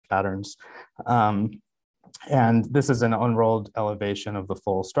patterns. And this is an unrolled elevation of the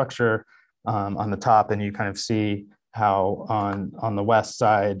full structure on the top, and you kind of see how on the west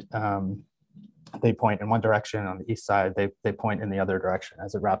side, they point in one direction. On the east side, they point in the other direction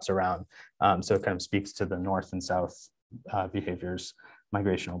as it wraps around. So it kind of speaks to the north and south behaviors,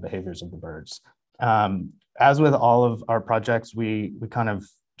 migrational behaviors of the birds. As with all of our projects, we kind of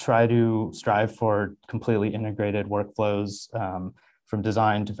try to strive for completely integrated workflows from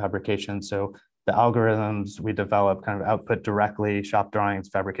design to fabrication. So the algorithms we develop kind of output directly shop drawings,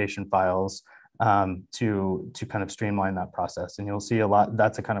 fabrication files, to kind of streamline that process. And you'll see a lot,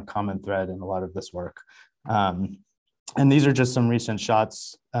 that's a kind of common thread in a lot of this work. And these are just some recent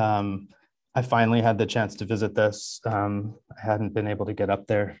shots. I finally had the chance to visit this. I hadn't been able to get up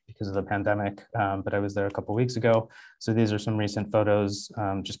there because of the pandemic, but I was there a couple of weeks ago. So these are some recent photos,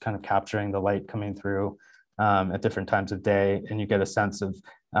 just kind of capturing the light coming through at different times of day. And you get a sense of,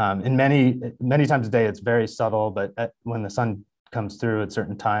 in many times a day, it's very subtle, but when the sun comes through at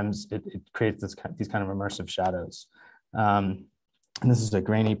certain times, it creates these kind of immersive shadows. And this is a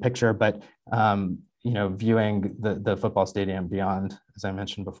grainy picture, but you know, viewing the football stadium beyond, as I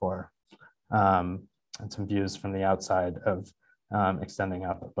mentioned before, and some views from the outside of extending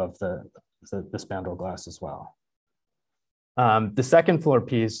up above the spandrel glass as well. The second floor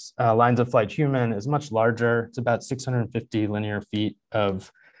piece, Lines of Flight Human, is much larger. It's about 650 linear feet of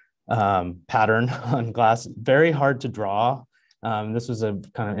pattern on glass. Very hard to draw. This was a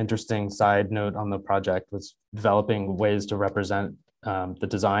kind of interesting side note on the project, was developing ways to represent the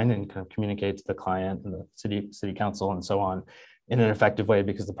design and kind of communicate to the client and the city council and so on in an effective way,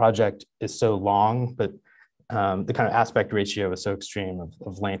 because the project is so long, but the kind of aspect ratio is so extreme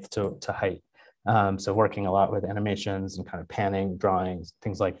of length to height. So working a lot with animations and kind of panning, drawings,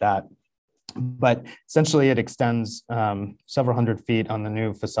 things like that. But essentially it extends several hundred feet on the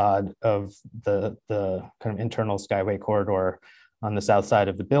new facade of the kind of internal skyway corridor on the south side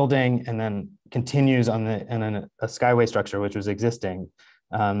of the building, and then continues on a skyway structure which was existing.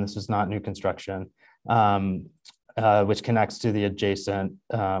 This was not new construction, which connects to the adjacent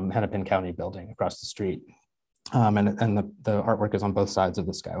Hennepin County building across the street. And the artwork is on both sides of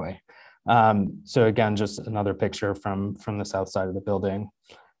the skyway. So again, just another picture from the south side of the building.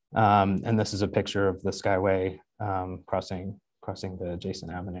 And this is a picture of the skyway crossing the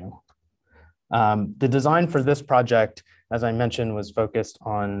adjacent avenue. The design for this project, as I mentioned, was focused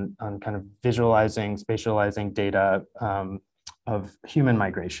on kind of visualizing, spatializing data of human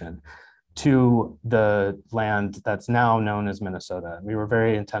migration to the land that's now known as Minnesota. We were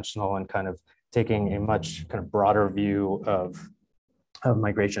very intentional in kind of taking a much kind of broader view of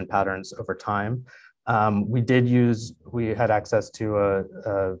migration patterns over time. We had access to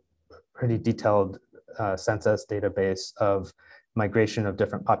a pretty detailed census database of migration of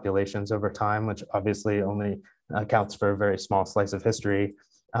different populations over time, which obviously only accounts for a very small slice of history.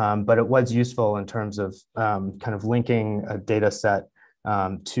 But it was useful in terms of kind of linking a data set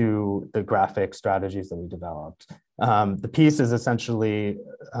to the graphic strategies that we developed. The piece is essentially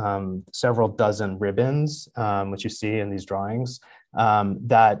several dozen ribbons, which you see in these drawings,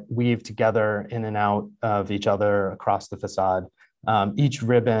 that weave together in and out of each other across the facade. Each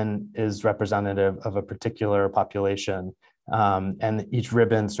ribbon is representative of a particular population, and each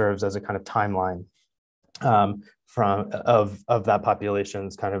ribbon serves as a kind of timeline of that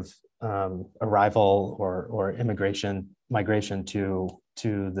population's kind of arrival or migration to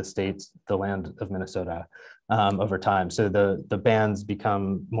the land of Minnesota over time. So the bands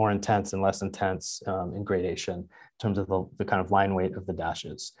become more intense and less intense in gradation in terms of the kind of line weight of the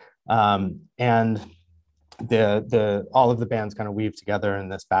dashes. And all of the bands kind of weave together in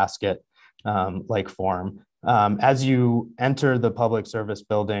this basket like form. As you enter the public service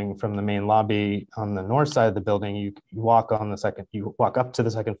building from the main lobby on the north side of the building, you walk up to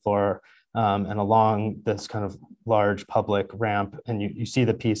the second floor and along this kind of large public ramp, and you see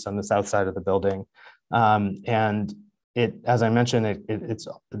the piece on the south side of the building. And as I mentioned,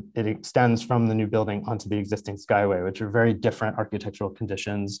 it extends from the new building onto the existing skyway, which are very different architectural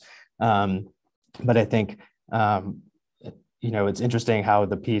conditions. But I think, it's interesting how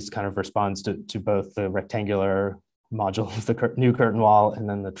the piece kind of responds to both the rectangular module of the new curtain wall and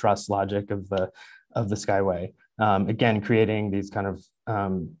then the truss logic of the skyway. Again, creating these kind of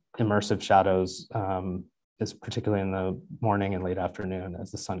immersive shadows, is particularly in the morning and late afternoon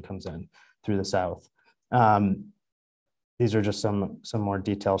as the sun comes in through the south. These are just some more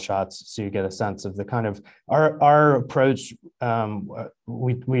detailed shots, so you get a sense of the kind of our approach.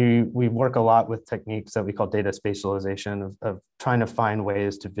 We work a lot with techniques that we call data spatialization, of trying to find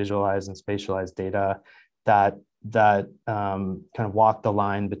ways to visualize and spatialize data that kind of walk the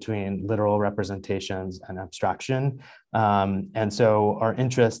line between literal representations and abstraction. And so our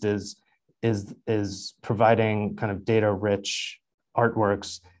interest is providing kind of data-rich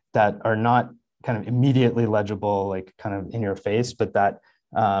artworks that are not kind of immediately legible, like kind of in your face, but that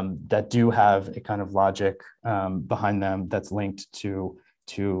do have a kind of logic behind them that's linked to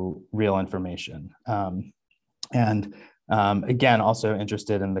real information. Again, also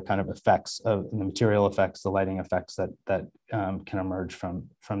interested in the kind of effects of the material effects, the lighting effects that can emerge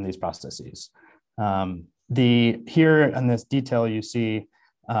from these processes. Here in this detail, you see,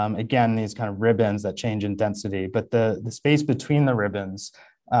 again, these kind of ribbons that change in density, but the space between the ribbons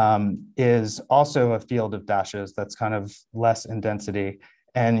is also a field of dashes that's kind of less in density.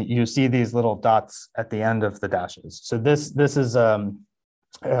 And you see these little dots at the end of the dashes. So this is a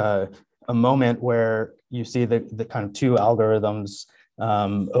moment where you see the kind of two algorithms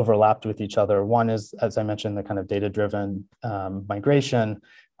overlapped with each other. One is, as I mentioned, the kind of data-driven migration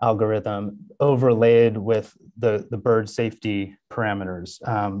algorithm overlaid with the bird safety parameters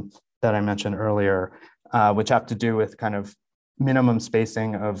that I mentioned earlier, which have to do with kind of minimum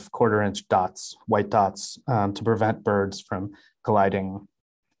spacing of quarter-inch dots, white dots, to prevent birds from colliding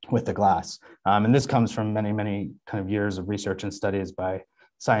with the glass. And this comes from many, many kind of years of research and studies by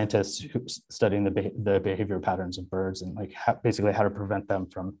scientists who studying the behavior patterns of birds and like basically how to prevent them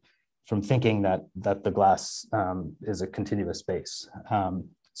from thinking that the glass is a continuous space.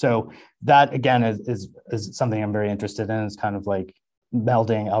 So that again is something I'm very interested in. It's kind of like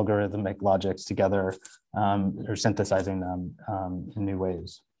melding algorithmic logics together or synthesizing them in new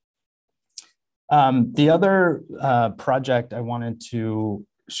ways. The other project I wanted to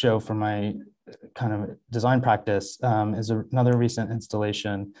show from my kind of design practice is another recent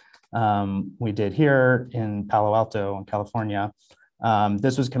installation we did here in Palo Alto in California.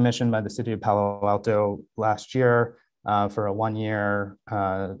 This was commissioned by the city of Palo Alto last year for a 1 year.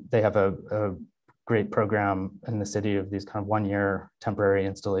 They have a great program in the city of these kind of 1 year temporary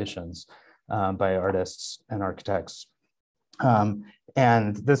installations by artists and architects.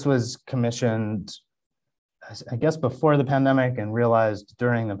 And this was commissioned, I guess, before the pandemic and realized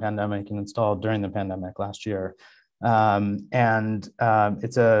during the pandemic and installed during the pandemic last year.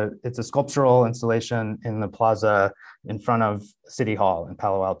 It's a sculptural installation in the plaza in front of City Hall in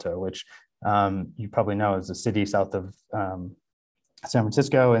Palo Alto, which you probably know is a city south of San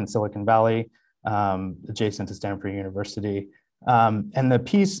Francisco in Silicon Valley, adjacent to Stanford University. And the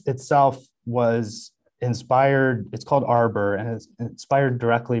piece itself was inspired, it's called Arbor, and it's inspired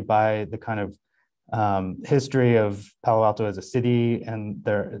directly by the kind of history of Palo Alto as a city and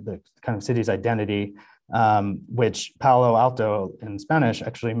the kind of city's identity, which Palo Alto in Spanish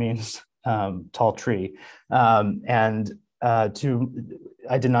actually means tall tree. I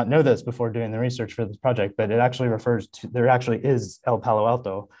did not know this before doing the research for this project, but it actually refers to, there actually is El Palo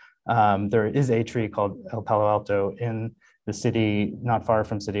Alto. There is a tree called El Palo Alto in the city, not far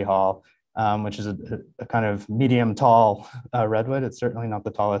from City Hall, which is a kind of medium tall redwood. It's certainly not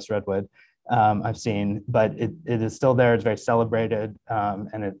the tallest redwood I've seen, but it is still there. It's very celebrated,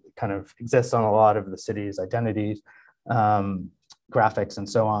 and it kind of exists on a lot of the city's identities, graphics, and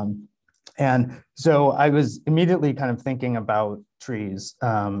so on. And so I was immediately kind of thinking about trees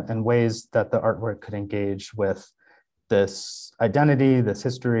and ways that the artwork could engage with this identity, this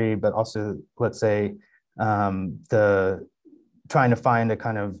history, but also, let's say, trying to find a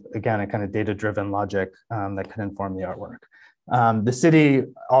kind of, again, a kind of data-driven logic that could inform the artwork. The city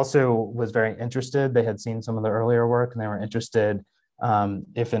also was very interested. They had seen some of the earlier work and they were interested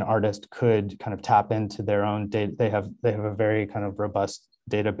if an artist could kind of tap into their own data. They have a very kind of robust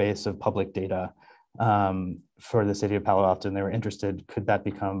database of public data for the city of Palo Alto, and they were interested, could that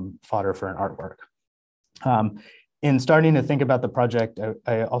become fodder for an artwork? In starting to think about the project,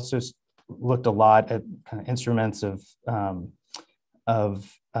 I also looked a lot at kind of instruments of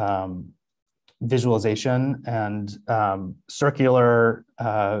visualization and circular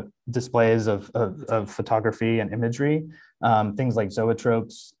displays of photography and imagery, things like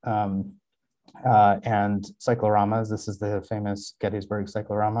zoetropes and cycloramas. This is the famous Gettysburg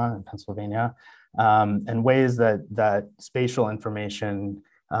cyclorama in Pennsylvania, and ways that spatial information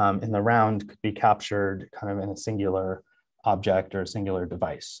in the round could be captured kind of in a singular object or a singular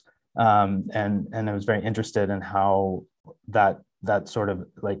device. And I was very interested in how that sort of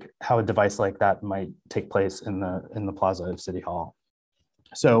like how a device like that might take place in the plaza of City Hall.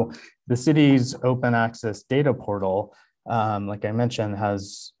 So the city's open access data portal, like I mentioned,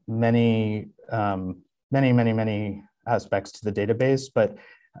 has many aspects to the database, but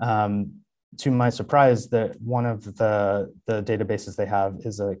to my surprise, that one of the databases they have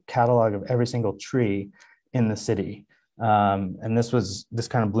is a catalog of every single tree in the city. And this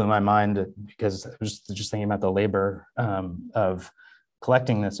kind of blew my mind because I was just thinking about the labor of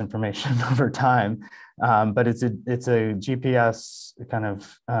collecting this information over time. But it's a GPS kind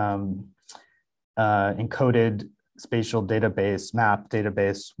of encoded spatial database, map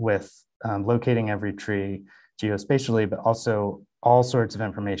database with locating every tree geospatially, but also all sorts of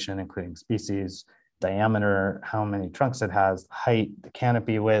information, including species, diameter, how many trunks it has, height, the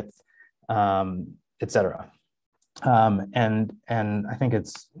canopy width, et cetera. And I think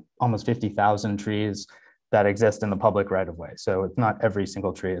it's almost 50,000 trees that exist in the public right-of-way. So it's not every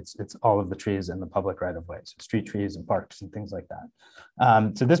single tree, it's all of the trees in the public right-of-way, so street trees and parks and things like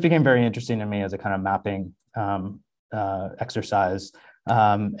that. So this became very interesting to me as a kind of mapping exercise,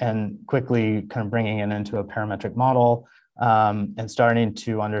 and quickly kind of bringing it into a parametric model, and starting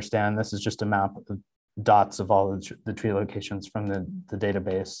to understand, this is just a map of dots of all the tree locations from the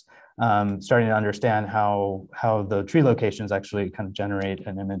database, starting to understand how the tree locations actually kind of generate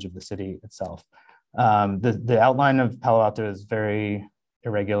an image of the city itself. The outline of Palo Alto is very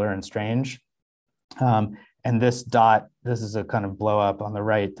irregular and strange. And this dot, this is a kind of blow up on the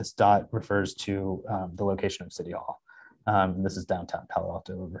right. This dot refers to the location of City Hall. This is downtown Palo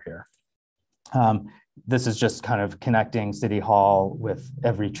Alto over here. This is just kind of connecting City Hall with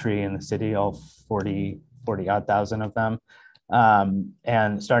every tree in the city, all 40-odd thousand of them,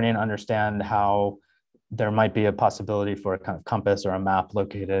 and starting to understand how there might be a possibility for a kind of compass or a map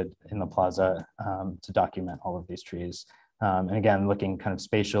located in the plaza to document all of these trees. And again, looking kind of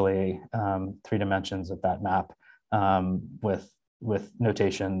spatially, 3 dimensions of that map, with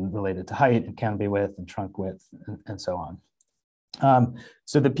notation related to height and canopy width and trunk width and so on.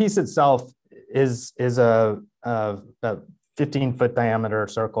 So the piece itself is a 15-foot diameter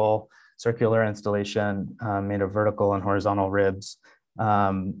circular installation made of vertical and horizontal ribs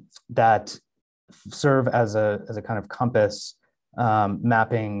that serve as a kind of compass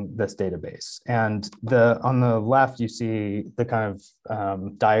mapping this database. And on the left, you see the kind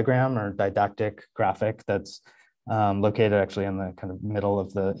of diagram or didactic graphic that's located actually in the kind of middle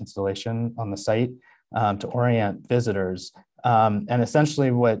of the installation on the site to orient visitors. And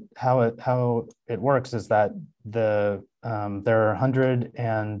essentially how it works is that there are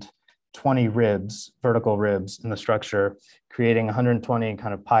 120 ribs, vertical ribs in the structure, creating 120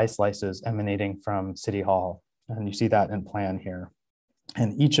 kind of pie slices emanating from City Hall. And you see that in plan here.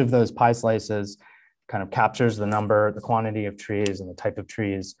 And each of those pie slices kind of captures the number, the quantity of trees and the type of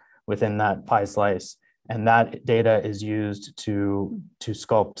trees within that pie slice. And that data is used to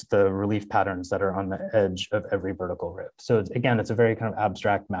sculpt the relief patterns that are on the edge of every vertical rib. So again, it's a very kind of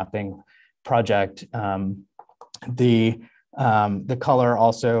abstract mapping project. The color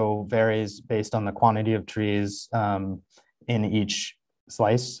also varies based on the quantity of trees in each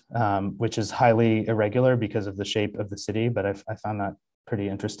slice, which is highly irregular because of the shape of the city, but I found that pretty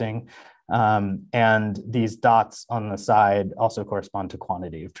interesting. And these dots on the side also correspond to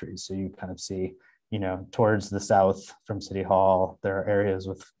quantity of trees. So you kind of see, towards the south from City Hall, there are areas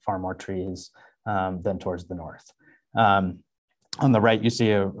with far more trees than towards the north. On the right, you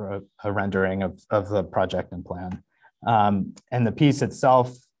see a rendering of the project and plan. And the piece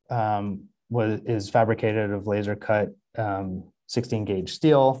itself is fabricated of laser cut 16 gauge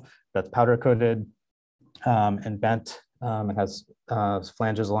steel that's powder coated and bent. It has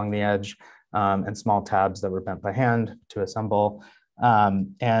flanges along the edge and small tabs that were bent by hand to assemble.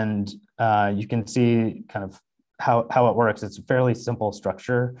 And you can see kind of how it works. It's a fairly simple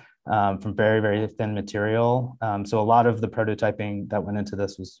structure from very, very thin material. So a lot of the prototyping that went into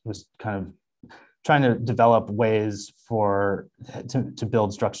this was kind of trying to develop ways to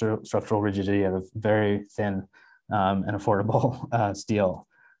build structural rigidity out of very thin and affordable steel.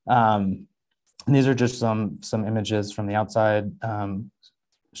 And these are just some images from the outside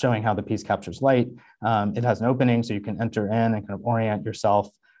showing how the piece captures light. It has an opening so you can enter in and kind of orient yourself.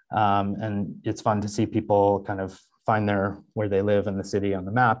 And it's fun to see people kind of find where they live in the city on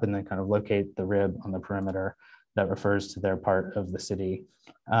the map and then kind of locate the rib on the perimeter that refers to their part of the city.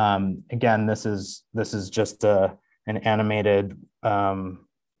 Again, this is just an animated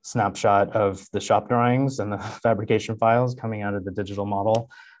snapshot of the shop drawings and the fabrication files coming out of the digital model.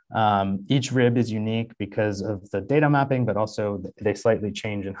 Each rib is unique because of the data mapping, but also they slightly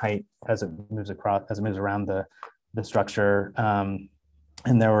change in height as it moves around the structure.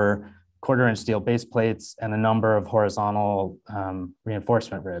 And there were 1/4-inch steel base plates and a number of horizontal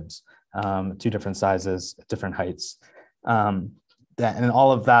reinforcement ribs, 2 different sizes, different heights. And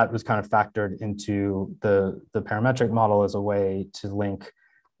all of that was kind of factored into the parametric model as a way to link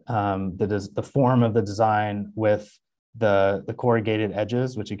the form of the design with the corrugated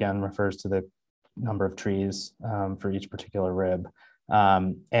edges, which again refers to number of trees for each particular rib,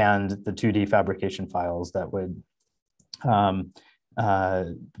 and the 2D fabrication files that would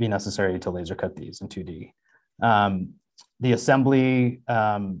be necessary to laser cut these in 2D. The assembly,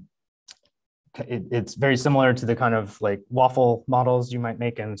 it's very similar to the kind of like waffle models you might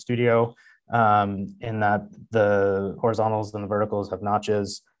make in Studio, in that the horizontals and the verticals have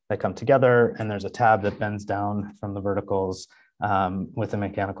notches that come together, and there's a tab that bends down from the verticals with a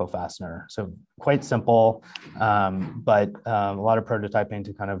mechanical fastener. So quite simple, but a lot of prototyping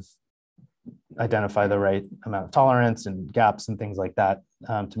to kind of identify the right amount of tolerance and gaps and things like that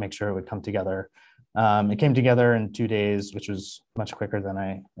to make sure it would come together. It came together in 2 days, which was much quicker than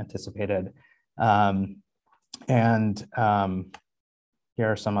I anticipated. Here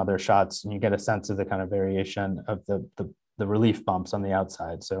are some other shots, and you get a sense of the kind of variation of the relief bumps on the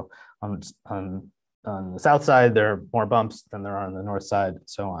outside. So on the south side, there are more bumps than there are on the north side, and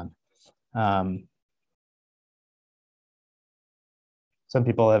so on. Some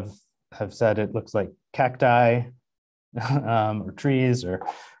people have said it looks like cacti or trees, or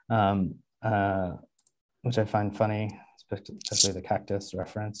which I find funny, especially the cactus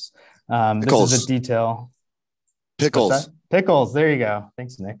reference. This is a detail. Pickles. Pickles, there you go.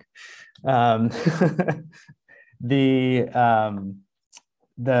 Thanks, Nick.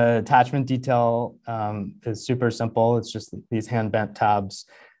 The attachment detail is super simple. It's just these hand bent tabs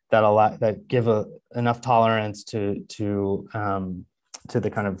that give enough tolerance to the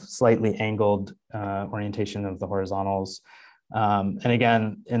kind of slightly angled orientation of the horizontals. And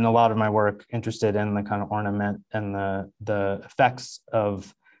again, in a lot of my work, interested in the kind of ornament and the effects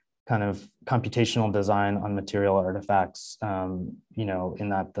of kind of computational design on material artifacts, you know, in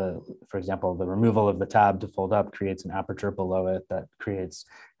that for example, the removal of the tab to fold up creates an aperture below it that creates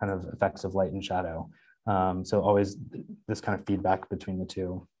kind of effects of light and shadow. So always this kind of feedback between the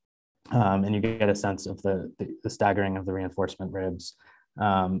two. And you get a sense of the staggering of the reinforcement ribs.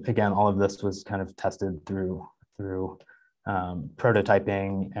 Again, all of this was kind of tested through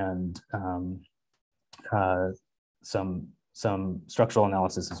prototyping and some structural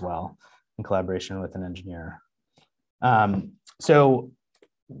analysis as well in collaboration with an engineer. So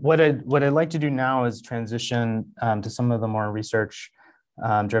what I'd like to do now is transition to some of the more research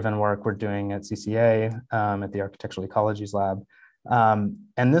driven work we're doing at CCA at the Architectural Ecologies Lab.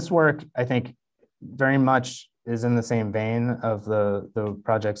 And this work, I think, very much is in the same vein of the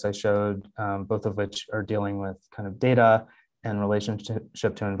projects I showed, both of which are dealing with kind of data and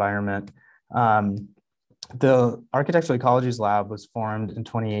relationship to environment. The Architectural Ecologies Lab was formed in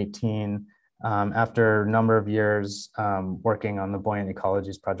 2018 after a number of years working on the Buoyant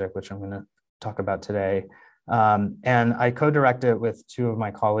Ecologies project, which I'm going to talk about today. And I co-direct it with two of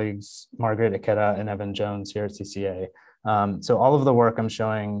my colleagues, Margaret Ikeda and Evan Jones here at CCA. So all of the work I'm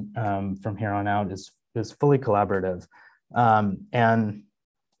showing from here on out is fully collaborative. The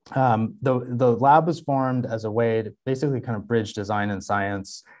lab was formed as a way to basically kind of bridge design and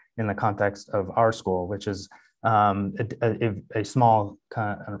science in the context of our school, which is a small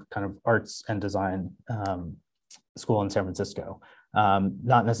kind of arts and design school in San Francisco.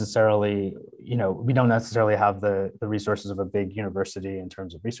 Not necessarily, you know, we don't necessarily have the resources of a big university in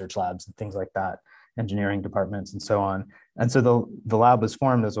terms of research labs and things like that, engineering departments and so on. And so the lab was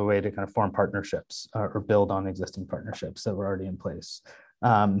formed as a way to kind of form partnerships or build on existing partnerships that were already in place.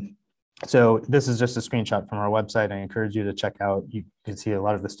 So this is just a screenshot from our website. I encourage you to check out. You can see a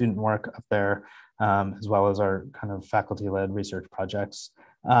lot of the student work up there, as well as our kind of faculty-led research projects.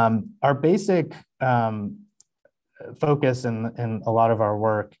 Our basic focus in a lot of our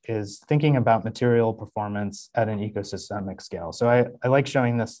work is thinking about material performance at an ecosystemic scale. So I like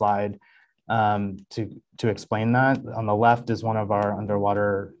showing this slide to explain that. On the left is one of our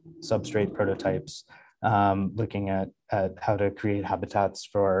underwater substrate prototypes, looking at how to create habitats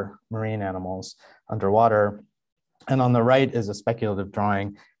for marine animals underwater. And on the right is a speculative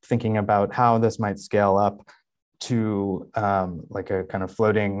drawing, thinking about how this might scale up to like a kind of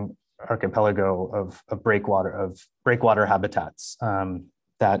floating archipelago of breakwater habitats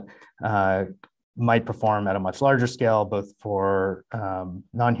that might perform at a much larger scale, both for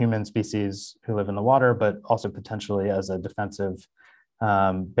non-human species who live in the water, but also potentially as a defensive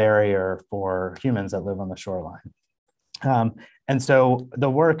barrier for humans that live on the shoreline. And so the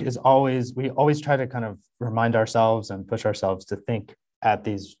work is we always try to kind of remind ourselves and push ourselves to think at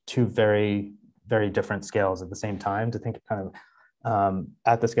these two very, very different scales at the same time, to think kind of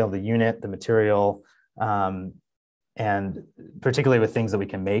at the scale of the unit, the material, and particularly with things that we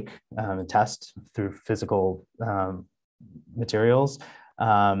can make and test through physical materials,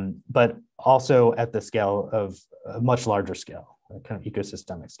 but also at the scale of a much larger scale, kind of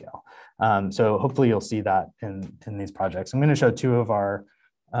ecosystemic scale. So hopefully you'll see that in these projects. I'm going to show two of our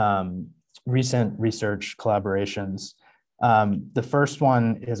recent research collaborations. The first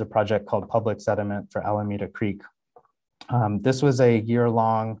one is a project called Public Sediment for Alameda Creek. This was a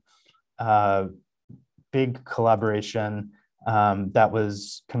year-long big collaboration that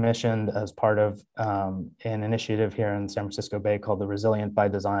was commissioned as part of an initiative here in San Francisco Bay called the Resilient by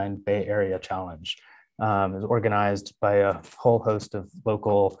Design Bay Area Challenge. It was organized by a whole host of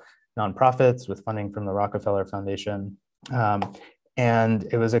local nonprofits with funding from the Rockefeller Foundation. And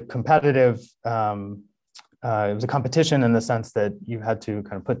it was a competitive, it was a competition in the sense that you had to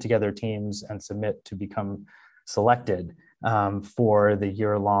kind of put together teams and submit to become selected for the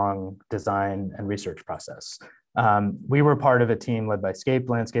year-long design and research process. We were part of a team led by Scape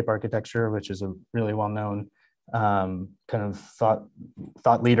Landscape Architecture, which is a really well-known kind of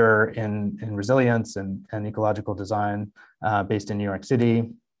thought leader in resilience and ecological design based in New York City.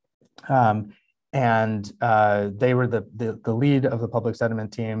 And they were the lead of the public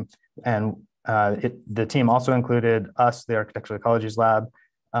sediment team. And the team also included us, the Architectural Ecologies Lab,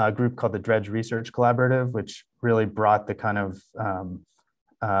 a group called the Dredge Research Collaborative, which really brought the kind of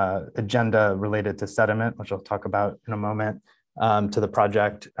agenda related to sediment, which I'll talk about in a moment, to the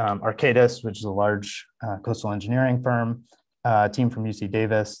project. Arcadis, which is a large coastal engineering firm, a team from UC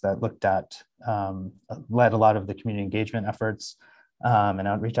Davis that looked at, led a lot of the community engagement efforts and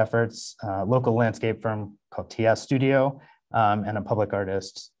outreach efforts, local landscape firm called TS Studio, and a public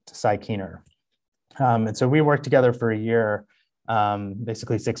artist, Cy Keener. And so we worked together for a year,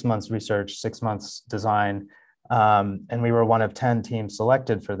 basically 6 months research, 6 months design, and we were one of 10 teams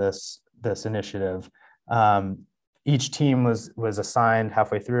selected for this initiative. Each team was assigned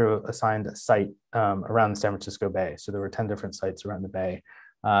halfway through, assigned a site around the San Francisco Bay. So there were 10 different sites around the Bay.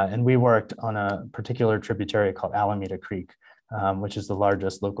 And we worked on a particular tributary called Alameda Creek, which is the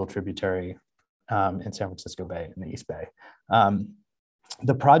largest local tributary in San Francisco Bay, in the East Bay.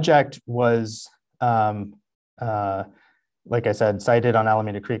 The project was, like I said, sited on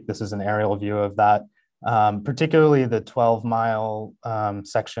Alameda Creek. This is an aerial view of that. Particularly the 12-mile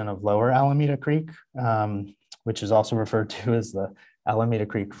section of Lower Alameda Creek, which is also referred to as the Alameda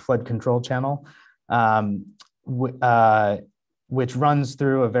Creek Flood Control Channel, which runs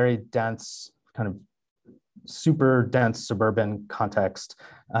through a very dense, kind of super dense suburban context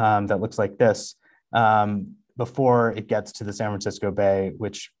that looks like this before it gets to the San Francisco Bay,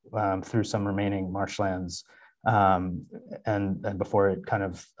 which through some remaining marshlands and before it kind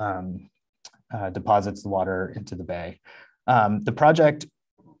of deposits the water into the bay. The project,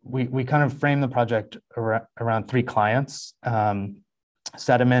 we kind of frame the project around three clients: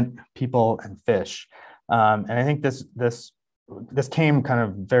 sediment, people, and fish. And I think this came kind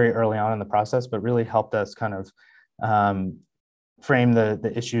of very early on in the process, but really helped us kind of frame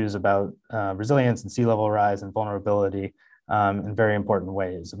the issues about resilience and sea level rise and vulnerability in very important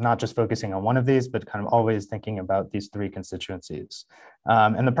ways, of not just focusing on one of these, but kind of always thinking about these three constituencies.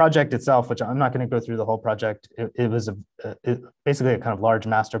 And the project itself, which I'm not going to go through the whole project, it was basically a kind of large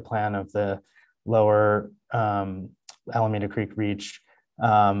master plan of the lower Alameda Creek reach,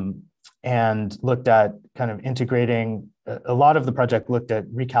 and looked at kind of integrating. A lot of the project looked at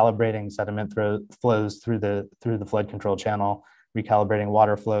recalibrating sediment flows through the flood control channel, recalibrating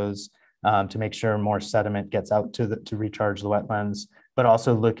water flows, to make sure more sediment gets out to recharge the wetlands, but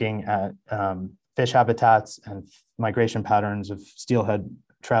also looking at fish habitats and migration patterns of steelhead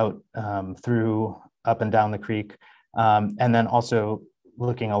trout through up and down the creek. And then also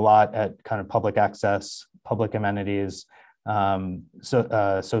looking a lot at kind of public access, public amenities,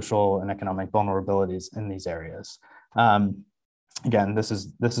 social and economic vulnerabilities in these areas. Again, this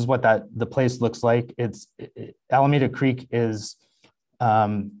is what the place looks like. Alameda Creek is,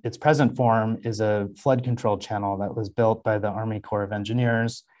 its present form is a flood control channel that was built by the Army Corps of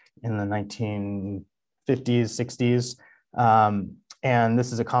Engineers in the 1950s, 60s. And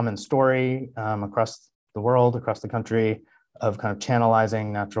this is a common story across the world, across the country, of kind of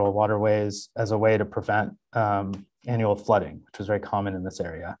channelizing natural waterways as a way to prevent annual flooding, which was very common in this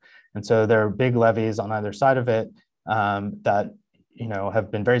area. And so there are big levees on either side of it that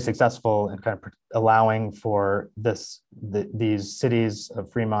have been very successful in kind of allowing for these cities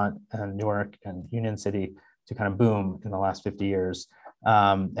of Fremont and Newark and Union City to kind of boom in the last 50 years,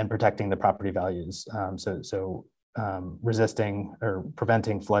 and protecting the property values. So resisting or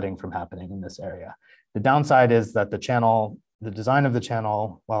preventing flooding from happening in this area. The downside is that the design of the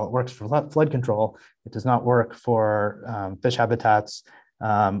channel, while it works for flood control, it does not work for fish habitats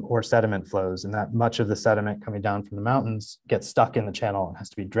or sediment flows, and that much of the sediment coming down from the mountains gets stuck in the channel and has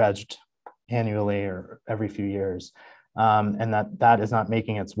to be dredged annually or every few years. and that is not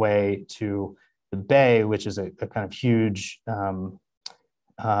making its way to the bay, which is a kind of huge,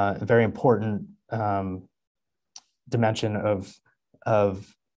 very important dimension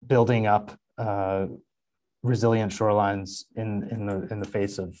of building up resilient shorelines in the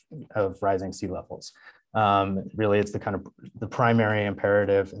face of rising sea levels. Really, it's the kind of the primary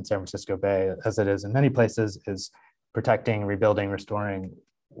imperative in San Francisco Bay, as it is in many places, is protecting, rebuilding, restoring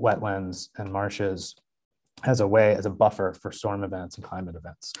wetlands and marshes as a buffer for storm events and climate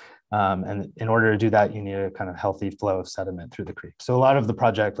events. And in order to do that, you need a kind of healthy flow of sediment through the creek. So a lot of the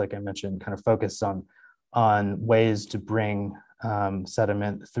project, like I mentioned, kind of focused on ways to bring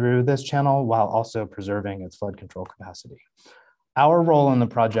sediment through this channel while also preserving its flood control capacity. Our role in the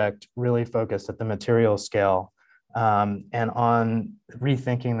project really focused at the material scale and on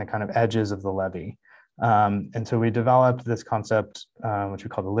rethinking the kind of edges of the levee. And so we developed this concept, which we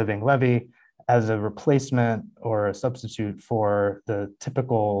call the living levee, as a replacement or a substitute for the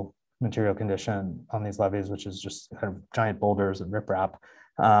typical material condition on these levees, which is just kind of giant boulders and riprap.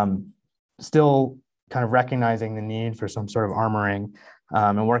 Still kind of recognizing the need for some sort of armoring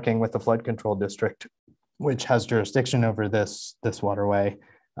and working with the flood control district, which has jurisdiction over this waterway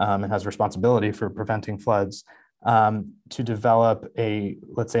and has responsibility for preventing floods, to develop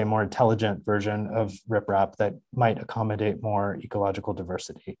let's say, a more intelligent version of riprap that might accommodate more ecological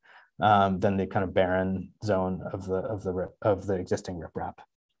diversity than the kind of barren zone of the existing riprap.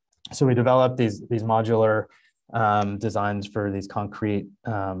 So we developed these modular designs for these concrete,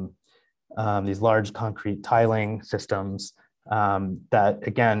 these large concrete tiling systems that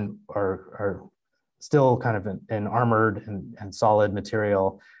again are still kind of an armored and solid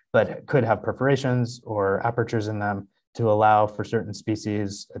material, but could have perforations or apertures in them to allow for certain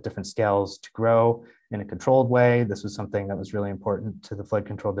species at different scales to grow in a controlled way. This was something that was really important to the flood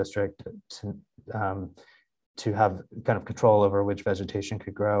control district to have kind of control over which vegetation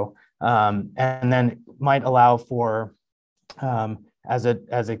could grow. And then might allow for, as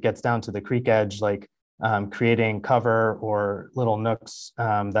it gets down to the creek edge, like creating cover or little nooks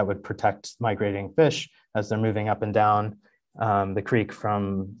that would protect migrating fish as they're moving up and down the creek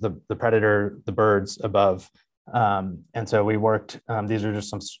from the predator, the birds above. And so we worked, these are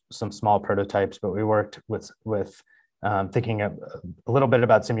just some small prototypes, but we worked with thinking a little bit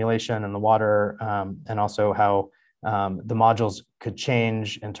about simulation in the water and also how the modules could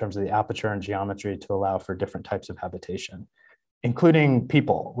change in terms of the aperture and geometry to allow for different types of habitation, including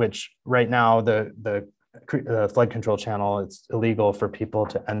people, which right now the flood control channel, it's illegal for people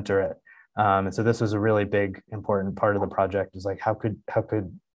to enter it. And so this was a really big, important part of the project, is like, how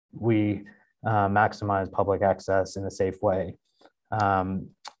could we maximize public access in a safe way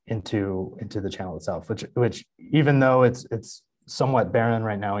into the channel itself, which even though it's somewhat barren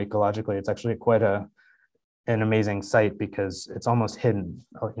right now ecologically, it's actually quite an amazing site because it's almost hidden.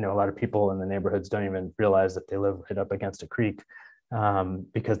 You know, a lot of people in the neighborhoods don't even realize that they live right up against a creek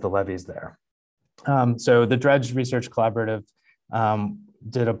because the levee's there. So the Dredge Research Collaborative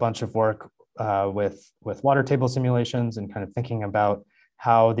did a bunch of work with water table simulations and kind of thinking about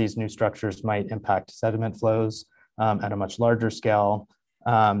how these new structures might impact sediment flows at a much larger scale.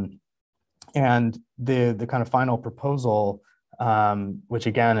 And the kind of final proposal, which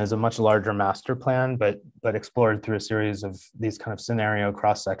again is a much larger master plan, but explored through a series of these kind of scenario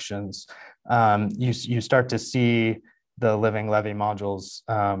cross sections, you start to see the living levee modules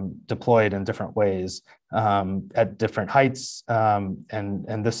deployed in different ways at different heights.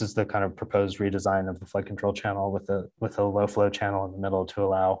 And this is the kind of proposed redesign of the flood control channel with a low flow channel in the middle to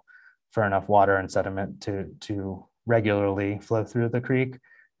allow for enough water and sediment to regularly flow through the creek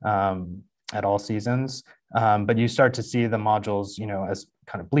at all seasons. But you start to see the modules, you know, as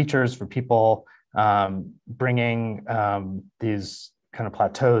kind of bleachers for people, bringing these kind of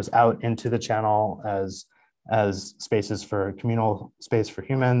plateaus out into the channel as spaces for communal space for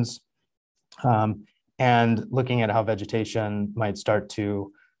humans, and looking at how vegetation might start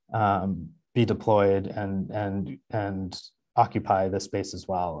to be deployed and occupy the space as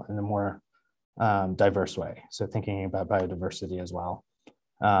well in a more diverse way. So thinking about biodiversity as well.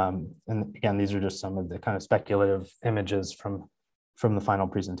 And again, these are just some of the kind of speculative images from the final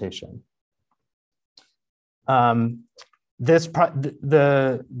presentation. The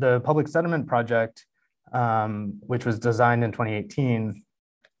public sediment project, which was designed in 2018,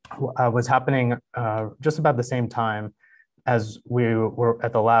 was happening just about the same time as we were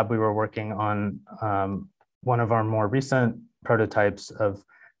at the lab. We were working on one of our more recent prototypes of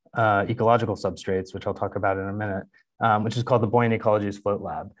ecological substrates, which I'll talk about in a minute, which is called the Buoyant Ecologies Float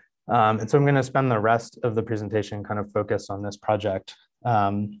Lab. And so I'm going to spend the rest of the presentation kind of focused on this project,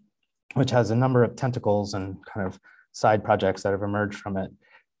 which has a number of tentacles and kind of side projects that have emerged from it.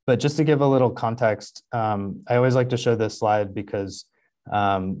 But just to give a little context, I always like to show this slide because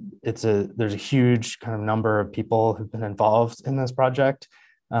there's a huge kind of number of people who've been involved in this project,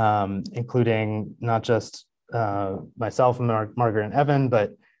 including not just myself and Margaret and Evan,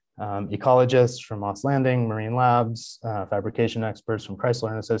 but ecologists from Moss Landing, marine labs, fabrication experts from Chrysler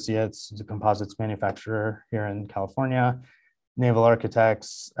and Associates, a composites manufacturer here in California, naval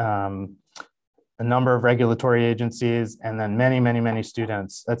architects, a number of regulatory agencies, and then many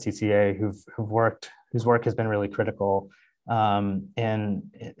students at CCA whose work has been really critical,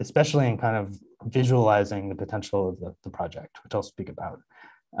 especially in kind of visualizing the potential of the project, which I'll speak about.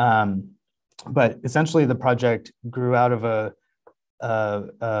 But essentially, the project grew out of a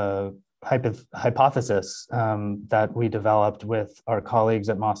hypothesis that we developed with our colleagues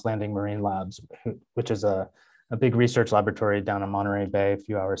at Moss Landing Marine Labs, which is a big research laboratory down in Monterey Bay, a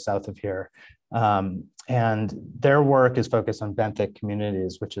few hours south of here. And their work is focused on benthic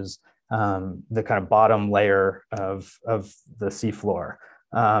communities, which is the kind of bottom layer of the seafloor.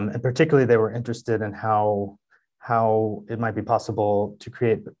 And particularly, they were interested in how it might be possible to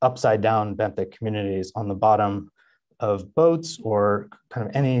create upside down benthic communities on the bottom of boats or kind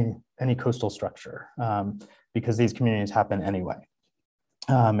of any coastal structure, because these communities happen anyway.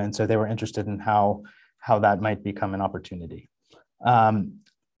 And so they were interested in how that might become an opportunity.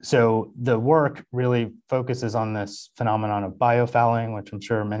 So the work really focuses on this phenomenon of biofouling, which I'm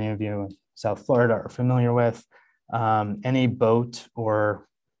sure many of you in South Florida are familiar with. Any boat or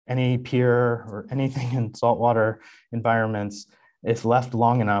any pier or anything in saltwater environments, if left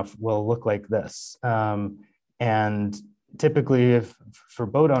long enough, will look like this. And typically, for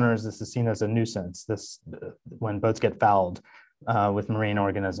boat owners, this is seen as a nuisance. When boats get fouled with marine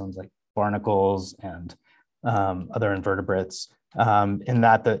organisms like barnacles and other invertebrates, in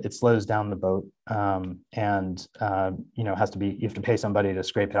that it slows down the boat, and you have to pay somebody to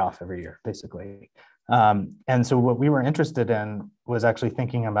scrape it off every year, basically. And so what we were interested in was actually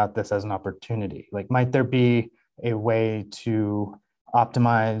thinking about this as an opportunity. Like, might there be a way to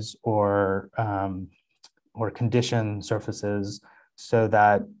optimize or condition surfaces so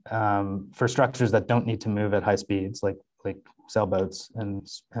that for structures that don't need to move at high speeds, like sailboats and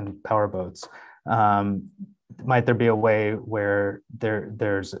power boats, might there be a way where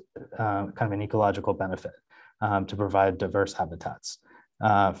there's kind of an ecological benefit to provide diverse habitats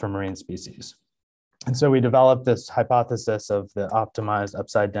for marine species? And so we developed this hypothesis of the optimized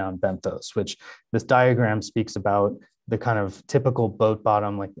upside down benthos, which this diagram speaks about. The kind of typical boat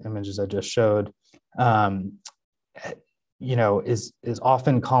bottom, like the images I just showed, is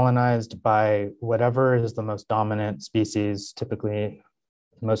often colonized by whatever is the most dominant species, typically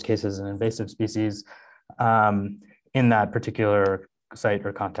in most cases an invasive species, in that particular site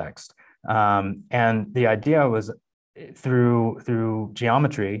or context. And the idea was through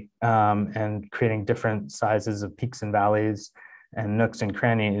geometry and creating different sizes of peaks and valleys and nooks and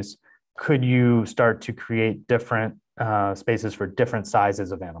crannies, could you start to create different spaces for different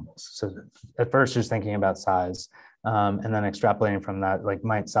sizes of animals? So at first just thinking about size, and then extrapolating from that, like,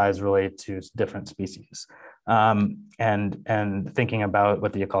 might size relate to different species? And thinking about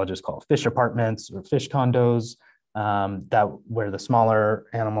what the ecologists call fish apartments or fish condos, where the smaller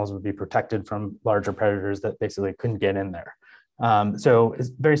animals would be protected from larger predators that basically couldn't get in there. So it's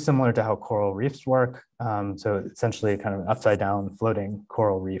very similar to how coral reefs work. So essentially kind of an upside down floating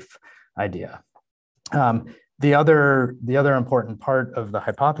coral reef idea. The other important part of the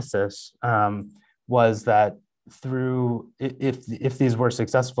hypothesis was that if these were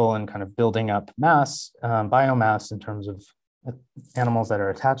successful in kind of building up biomass in terms of animals that are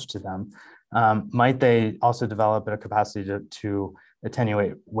attached to them, might they also develop a capacity to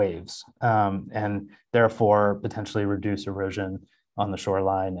attenuate waves, and therefore potentially reduce erosion on the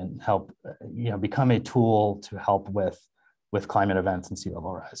shoreline and help, become a tool to help with climate events and sea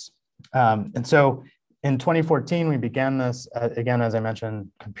level rise. And so in 2014, we began this, again, as I mentioned,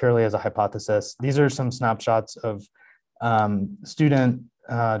 purely as a hypothesis. These are some snapshots of student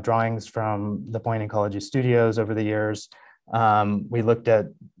drawings from the Point Ecology Studios over the years. We looked at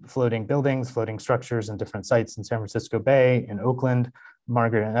floating buildings, floating structures in different sites in San Francisco Bay, in Oakland.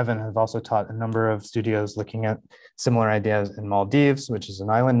 Margaret and Evan have also taught a number of studios looking at similar ideas in Maldives, which is an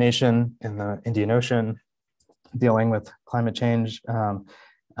island nation in the Indian Ocean, dealing with climate change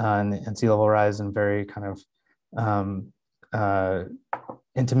and sea level rise in very kind of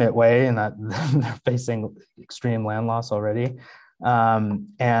intimate way, in that they're facing extreme land loss already. I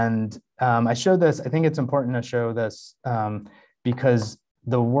showed this, I think it's important to show this because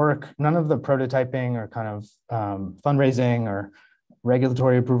the work, none of the prototyping or kind of fundraising or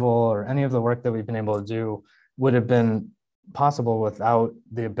regulatory approval or any of the work that we've been able to do would have been possible without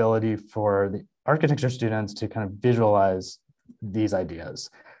the ability for the architecture students to kind of visualize these ideas.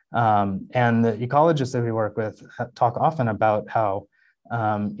 And the ecologists that we work with talk often about how,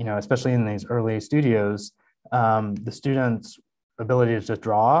 especially in these early studios, the students' ability to just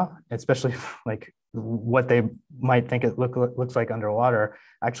draw, especially like what they might think it looks like underwater,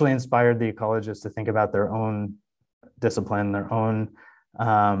 actually inspired the ecologists to think about their own discipline, their own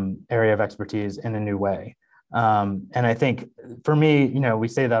area of expertise in a new way. And I think for me, we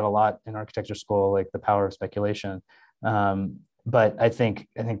say that a lot in architecture school, like the power of speculation. But I think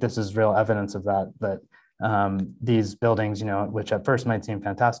this is real evidence of that these buildings, which at first might seem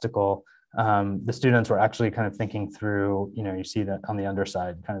fantastical, the students were actually kind of thinking through, you see that on the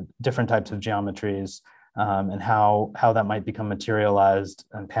underside, kind of different types of geometries, and how that might become materialized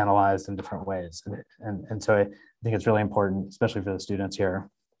and panelized in different ways. And so I think it's really important, especially for the students here,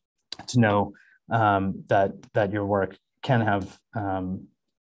 to know that your work can have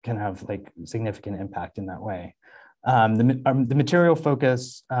like significant impact in that way. The material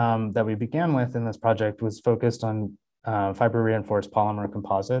focus that we began with in this project was focused on fiber reinforced polymer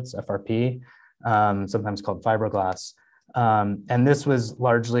composites, FRP, sometimes called fiberglass. And this was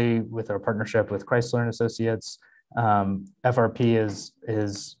largely with our partnership with Chrysler and Associates. FRP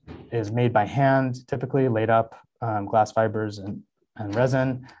is made by hand, typically laid up glass fibers and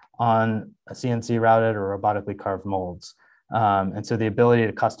resin on a CNC routed or robotically carved molds. And so the ability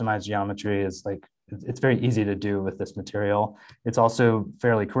to customize geometry is like, it's very easy to do with this material. It's also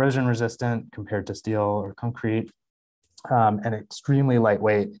fairly corrosion resistant compared to steel or concrete, and extremely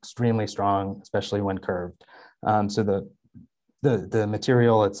lightweight, extremely strong, especially when curved. So the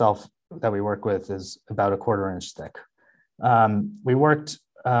material itself that we work with is about 1/4 inch thick. We worked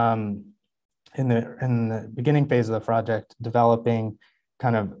in the beginning phase of the project developing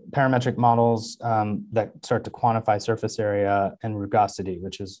kind of parametric models that start to quantify surface area and rugosity,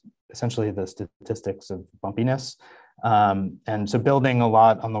 which is essentially the statistics of bumpiness. And so building a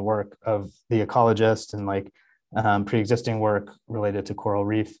lot on the work of the ecologist and like pre-existing work related to coral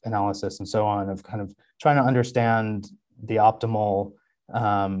reef analysis and so on, of kind of trying to understand the optimal,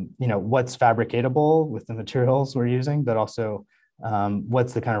 what's fabricatable with the materials we're using, but also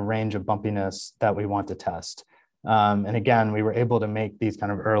what's the kind of range of bumpiness that we want to test. And again, we were able to make these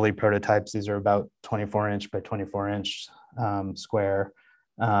kind of early prototypes. These are about 24 inch by 24 inch square.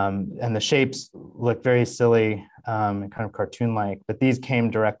 And the shapes look very silly and kind of cartoon-like, but these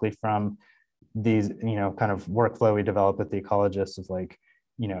came directly from these, kind of workflow we developed with the ecologists of like,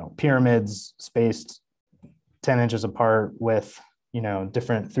 pyramids spaced 10 inches apart with,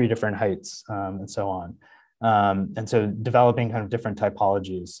 3 different heights and so on. And so developing kind of different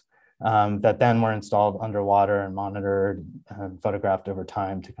typologies that then were installed underwater and monitored and photographed over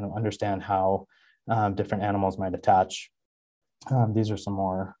time to kind of understand how different animals might attach. These are some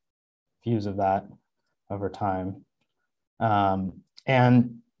more views of that over time.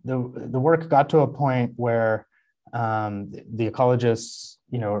 And the work got to a point where the ecologists,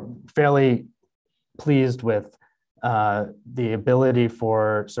 are fairly pleased with the ability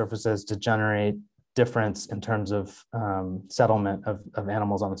for surfaces to generate difference in terms of settlement of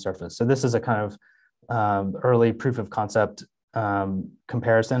animals on the surface. So this is a kind of early proof of concept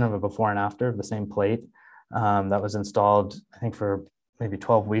comparison of a before and after of the same plate that was installed, I think, for maybe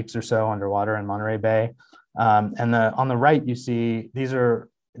 12 weeks or so underwater in Monterey Bay. And on the right, you see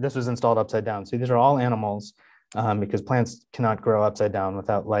this was installed upside down. So these are all animals because plants cannot grow upside down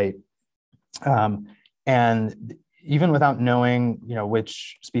without light. And even without knowing,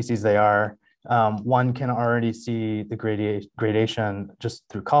 which species they are, one can already see the gradation just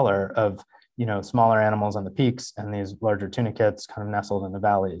through color of, smaller animals on the peaks and these larger tunicates kind of nestled in the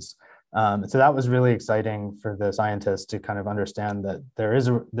valleys. So that was really exciting for the scientists to kind of understand that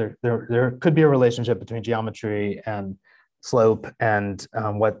there could be a relationship between geometry and slope and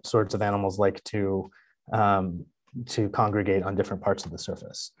what sorts of animals like to congregate on different parts of the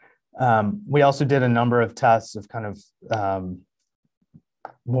surface. We also did a number of tests of kind of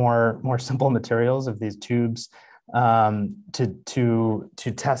more simple materials of these tubes to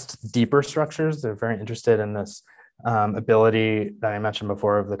test deeper structures. They're very interested in this ability that I mentioned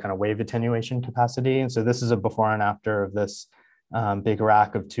before of the kind of wave attenuation capacity. And so this is a before and after of this big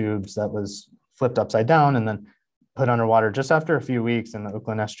rack of tubes that was flipped upside down and then put underwater just after a few weeks in the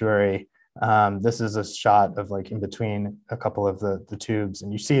Oakland estuary. This is a shot of like in between a couple of the tubes,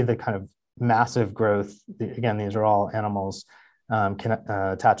 and you see the kind of massive growth. Again, these are all animals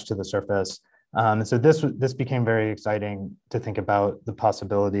attached to the surface. And so this became very exciting to think about the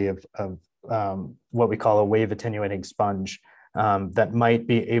possibility of what we call a wave attenuating sponge that might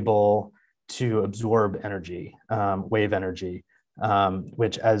be able to absorb energy, wave energy,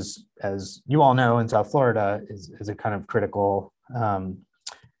 which, as you all know, in South Florida is a kind of critical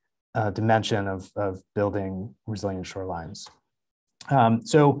dimension of building resilient shorelines.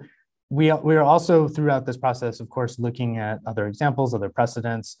 So we are also, throughout this process, of course, looking at other examples, other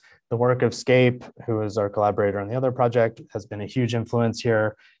precedents. The work of Scape, who is our collaborator on the other project, has been a huge influence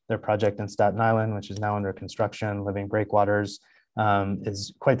here. Their project in Staten Island, which is now under construction, Living Breakwaters,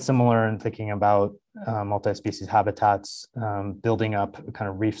 is quite similar in thinking about multi-species habitats, building up a kind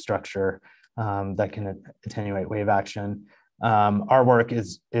of reef structure that can attenuate wave action. Our work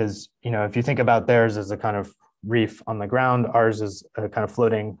is, if you think about theirs as a kind of reef on the ground, ours is a kind of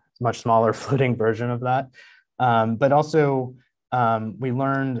floating, much smaller floating version of that. But also, we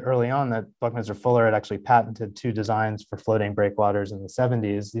learned early on that Buckminster Fuller had actually patented 2 designs for floating breakwaters in the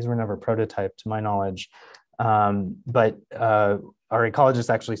 70s. These were never prototyped, to my knowledge. But our ecologists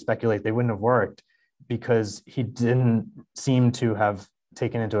actually speculate they wouldn't have worked because he didn't seem to have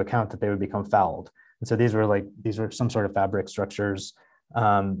taken into account that they would become fouled. And so these were some sort of fabric structures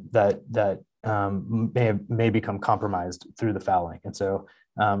that may become compromised through the fouling. And so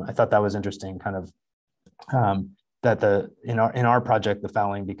I thought that was interesting, kind of that in our project, the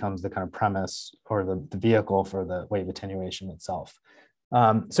fouling becomes the kind of premise or the vehicle for the wave attenuation itself.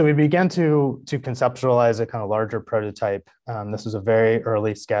 So we began to conceptualize a kind of larger prototype. This was a very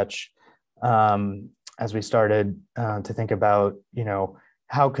early sketch as we started to think about,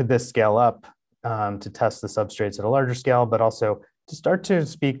 how could this scale up to test the substrates at a larger scale, but also to start to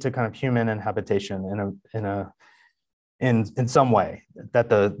speak to kind of human and habitation in some way that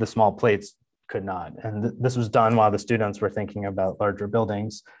the small plates could not. And this was done while the students were thinking about larger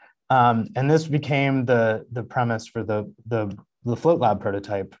buildings. And this became the premise for the Float Lab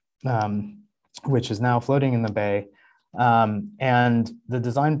prototype, which is now floating in the bay. And the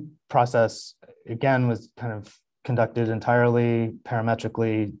design process, again, was kind of conducted entirely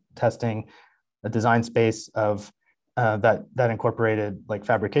parametrically, testing a design space of that incorporated like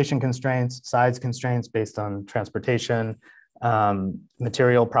fabrication constraints, size constraints based on transportation,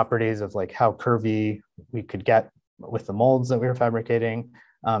 material properties of like how curvy we could get with the molds that we were fabricating,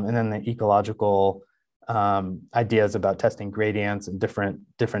 and then the ecological ideas about testing gradients and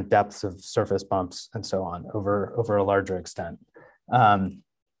different depths of surface bumps and so on over a larger extent.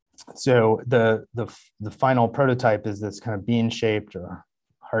 So the final prototype is this kind of bean-shaped or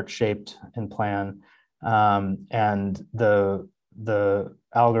heart-shaped in plan. And the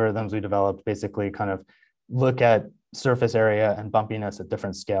algorithms we developed basically kind of look at surface area and bumpiness at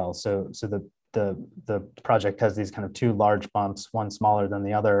different scales. So the project has these kind of 2 large bumps, one smaller than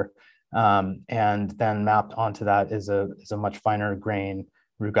the other, and then mapped onto that is a much finer grain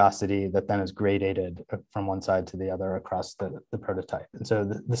rugosity that then is gradated from one side to the other across the prototype. And so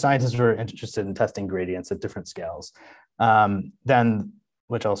the scientists were interested in testing gradients at different scales. Then,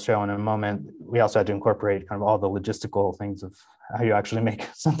 which I'll show in a moment, we also had to incorporate kind of all the logistical things of how you actually make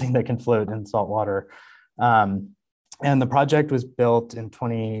something that can float in salt water. And the project was built in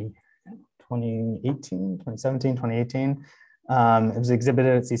 2017, 2018. It was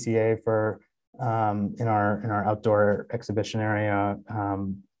exhibited at CCA for in our outdoor exhibition area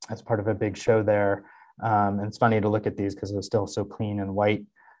as part of a big show there. And it's funny to look at these because it was still so clean and white.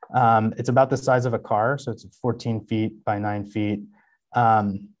 It's about the size of a car, so it's 14 feet by 9 feet.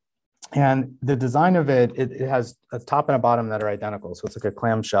 And the design of it has a top and a bottom that are identical. So it's like a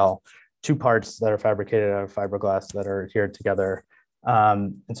clamshell, 2 parts that are fabricated out of fiberglass that are here together.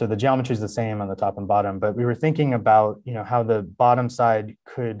 And so the geometry is the same on the top and bottom, but we were thinking about, how the bottom side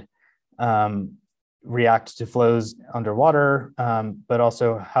could react to flows underwater, but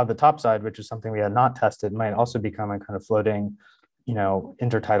also how the top side, which is something we had not tested, might also become a kind of floating,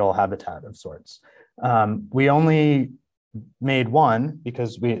 intertidal habitat of sorts. We only made one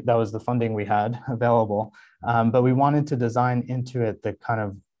because that was the funding we had available, but we wanted to design into it the kind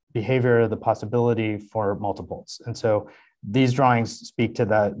of behavior, the possibility for multiples. And so these drawings speak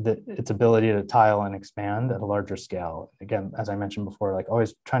to its ability to tile and expand at a larger scale. Again, as I mentioned before, like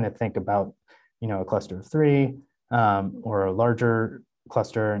always trying to think about, a cluster of 3 or a larger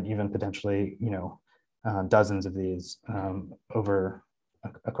cluster, and even potentially, dozens of these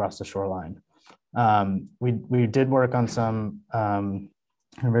across the shoreline. We did work on some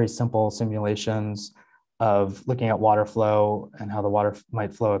very simple simulations of looking at water flow and how the water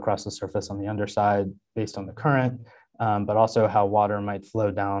might flow across the surface on the underside based on the current, but also how water might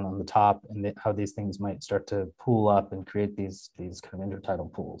flow down on the top and how these things might start to pool up and create these kind of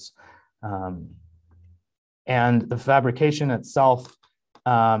intertidal pools. And the fabrication itself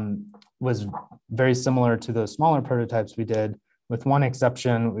was very similar to those smaller prototypes we did, with one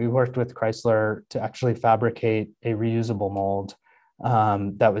exception. We worked with Chrysler to actually fabricate a reusable mold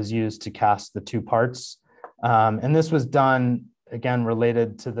that was used to cast the two parts. And this was done, again,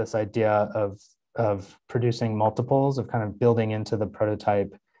 related to this idea of producing multiples, of kind of building into the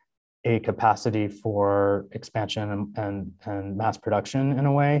prototype a capacity for expansion and mass production in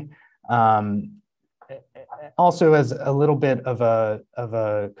a way. Also as a little bit of a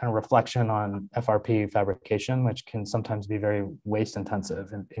kind of reflection on FRP fabrication, which can sometimes be very waste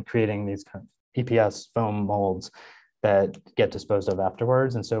intensive in creating these kind of EPS foam molds that get disposed of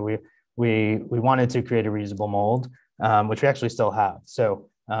afterwards. And so we wanted to create a reusable mold, which we actually still have.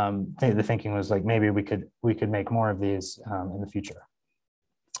 So the thinking was like, maybe we could make more of these in the future.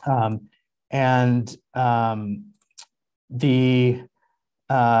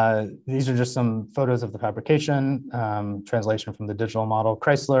 These are just some photos of the fabrication, translation from the digital model.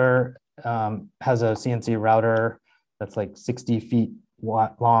 Chrysler has a CNC router that's like 60 feet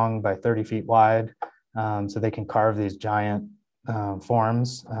long by 30 feet wide. So they can carve these giant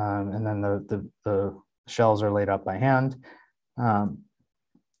forms, and then the shells are laid up by hand.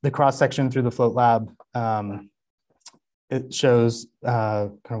 The cross section through the float lab, it shows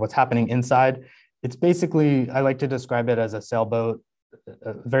kind of what's happening inside. It's basically, I like to describe it as a sailboat,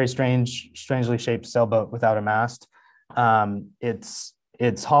 a very strangely shaped sailboat without a mast. It's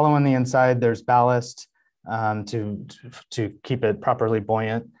hollow on the inside. There's ballast to keep it properly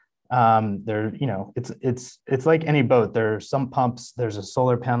buoyant. It's like any boat. There's some pumps. There's a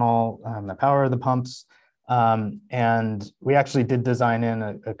solar panel that power the pumps, and we actually did design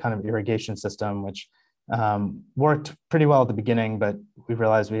in a kind of irrigation system, which worked pretty well at the beginning, but we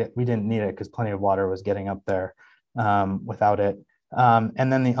realized we didn't need it because plenty of water was getting up there without it.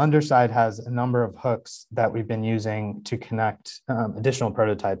 And then the underside has a number of hooks that we've been using to connect additional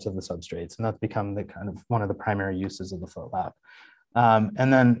prototypes of the substrates, and that's become the kind of one of the primary uses of the float lab.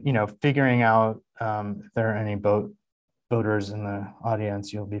 And then, figuring out if there are any boaters in the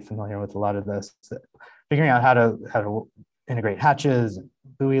audience, you'll be familiar with a lot of this. Figuring out how to integrate hatches,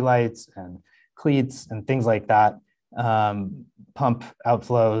 buoy lights, and cleats, and things like that. Pump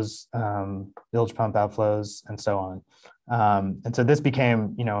outflows, bilge pump outflows, and so on. And so this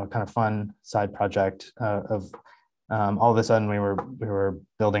became, a kind of fun side project of all of a sudden we were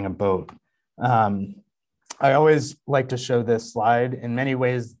building a boat. I always like to show this slide. In many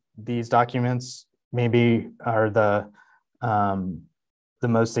ways, these documents maybe are the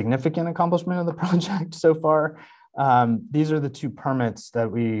most significant accomplishment of the project so far. These are the two permits that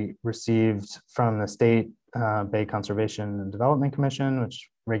we received from the State Bay Conservation and Development Commission,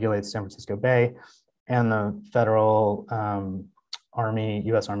 which regulates San Francisco Bay, and the federal Army,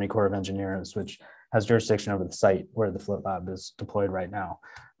 U.S. Army Corps of Engineers, which has jurisdiction over the site where the float lab is deployed right now.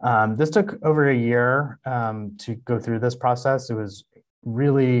 This took over a year to go through this process. It was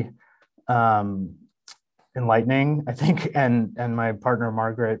really enlightening, I think, and my partner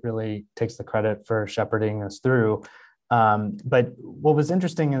Margaret really takes the credit for shepherding us through. But what was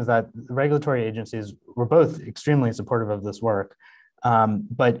interesting is that the regulatory agencies were both extremely supportive of this work.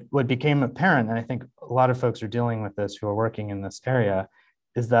 But what became apparent, and I think a lot of folks are dealing with this who are working in this area,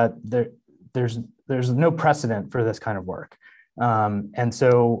 is that there's no precedent for this kind of work. And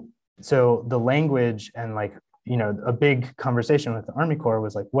so the language and a big conversation with the Army Corps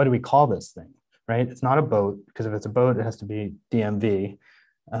was like, what do we call this thing, right? It's not a boat, because if it's a boat, it has to be DMV,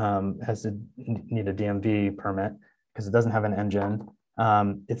 it has to need a DMV permit because it doesn't have an engine.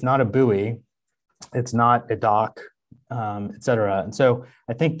 It's not a buoy, it's not a dock, et cetera. And so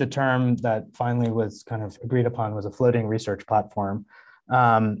I think the term that finally was kind of agreed upon was a floating research platform.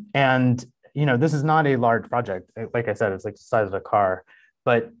 And this is not a large project. Like I said, it's like the size of a car,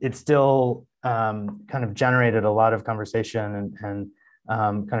 but it still kind of generated a lot of conversation and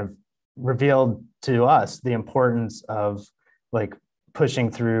kind of revealed to us the importance of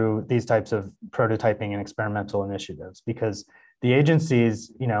pushing through these types of prototyping and experimental initiatives, because the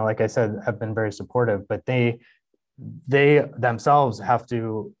agencies, like I said, have been very supportive, but they themselves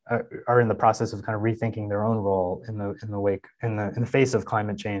are in the process of kind of rethinking their own role in the face of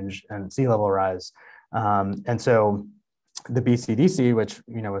climate change and sea level rise. And so the BCDC, which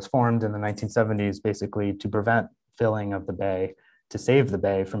was formed in the 1970s basically to prevent filling of the bay, to save the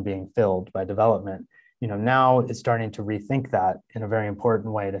bay from being filled by development, now is starting to rethink that in a very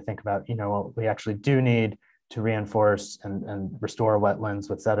important way, to think about we actually do need to reinforce and restore wetlands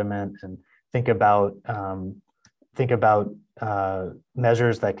with sediment, and think about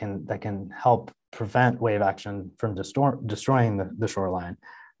measures that can help prevent wave action from destroying the shoreline.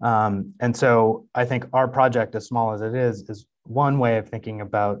 And so I think our project, as small as it is one way of thinking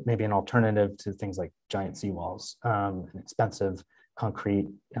about maybe an alternative to things like giant seawalls, and expensive concrete,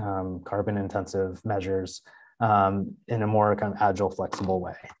 carbon intensive measures, in a more kind of agile, flexible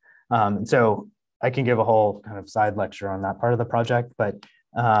way. And so I can give a whole kind of side lecture on that part of the project, but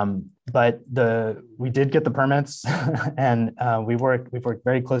we did get the permits, and we've worked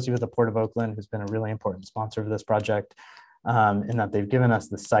very closely with the Port of Oakland, who's been a really important sponsor of this project, in that they've given us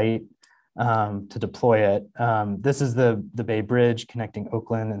the site to deploy it. This is the Bay Bridge connecting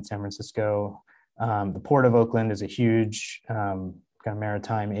Oakland and San Francisco. The Port of Oakland is a huge kind of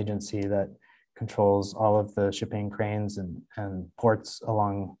maritime agency that controls all of the shipping cranes and ports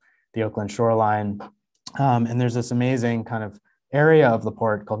along the Oakland shoreline. And there's this amazing kind of area of the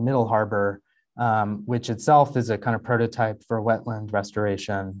port called Middle Harbor, which itself is a kind of prototype for wetland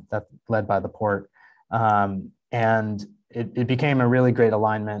restoration that's led by the port. And it became a really great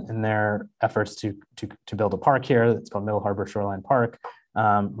alignment in their efforts to build a park here. It's called Middle Harbor Shoreline Park,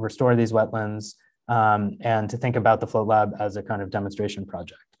 restore these wetlands, and to think about the Float Lab as a kind of demonstration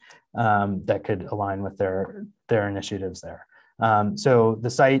project that could align with their initiatives there. So the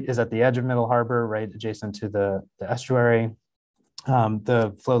site is at the edge of Middle Harbor, right adjacent to the estuary.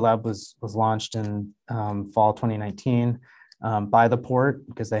 The Float Lab was launched in fall 2019 by the port,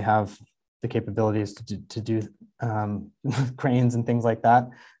 because they have the capabilities to do cranes and things like that.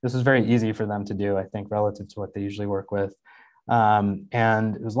 This was very easy for them to do, I think, relative to what they usually work with.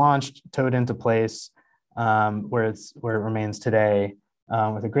 And it was launched, towed into place, where it remains today,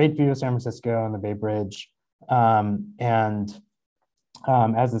 with a great view of San Francisco and the Bay Bridge. And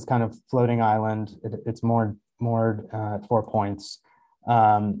as this kind of floating island, it's moored at 4 points.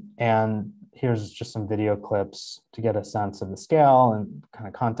 And here's just some video clips to get a sense of the scale and kind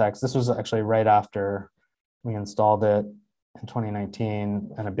of context. This was actually right after we installed it in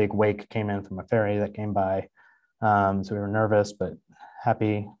 2019, and a big wake came in from a ferry that came by. So we were nervous, but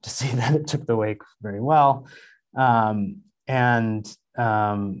happy to see that it took the wake very well. Over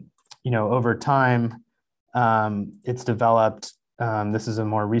time, it's developed. This is a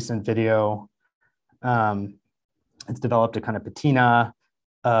more recent video. It's developed a kind of patina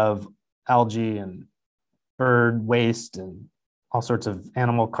of algae and bird waste and all sorts of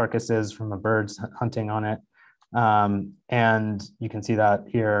animal carcasses from the birds hunting on it. And you can see that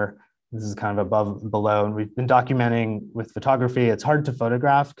here. This is kind of above and below. And we've been documenting with photography. It's hard to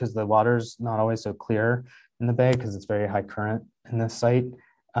photograph because the water's not always so clear in the bay, because it's very high current in this site.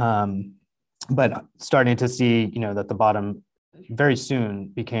 But starting to see, that the bottom very soon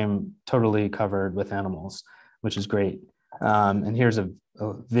became totally covered with animals, which is great. And here's a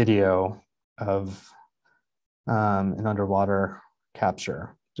video of an underwater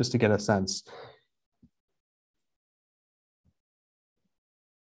capture, just to get a sense.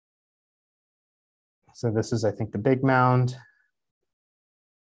 So this is, I think, the big mound.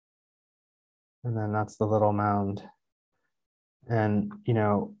 And then that's the little mound. And,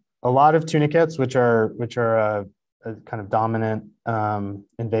 a lot of tunicates, which are a kind of dominant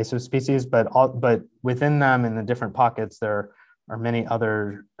invasive species, but within them, in the different pockets, there are many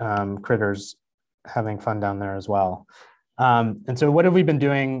other critters having fun down there as well. And so what have we been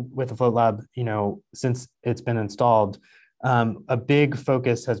doing with the Float Lab, since it's been installed? A big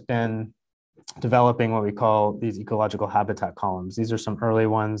focus has been developing what we call these ecological habitat columns. These are some early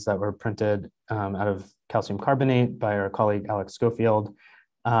ones that were printed out of calcium carbonate by our colleague Alex Schofield,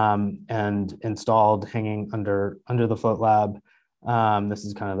 and installed hanging under the Float Lab. This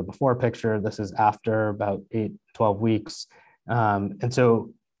is kind of the before picture. This is after about 12 weeks. And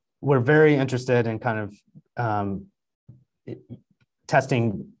so we're very interested in kind of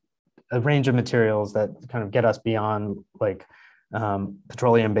testing a range of materials that kind of get us beyond like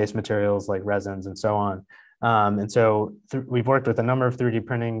petroleum-based materials like resins and so on. And so we've worked with a number of 3D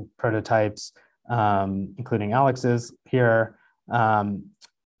printing prototypes, including Alex's here.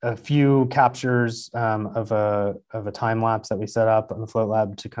 A few captures of a time lapse that we set up on the Float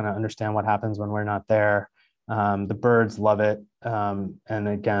Lab to kind of understand what happens when we're not there. The birds love it. And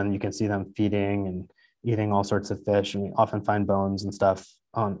again, you can see them feeding and eating all sorts of fish, and we often find bones and stuff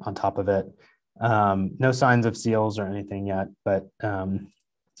on top of it. No signs of seals or anything yet, but and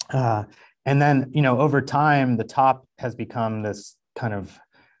then, over time, the top has become this kind of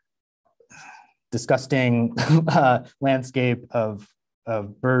disgusting landscape of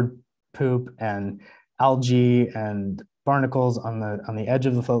bird poop and algae and barnacles on the edge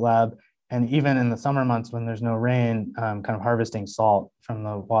of the Float Lab. And even in the summer months when there's no rain, kind of harvesting salt from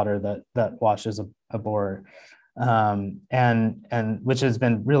the water that washes aboard. And which has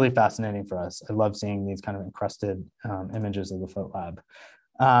been really fascinating for us. I love seeing these kind of encrusted images of the Float Lab.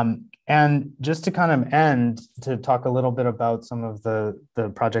 And just to kind of end, to talk a little bit about some of the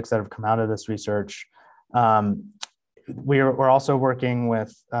projects that have come out of this research. We're also working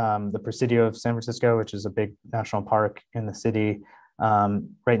with the Presidio of San Francisco, which is a big national park in the city,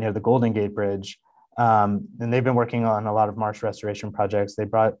 right near the Golden Gate Bridge. And they've been working on a lot of marsh restoration projects.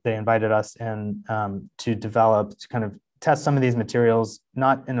 They invited us in to kind of test some of these materials,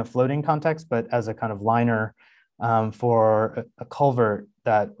 not in a floating context, but as a kind of liner for a culvert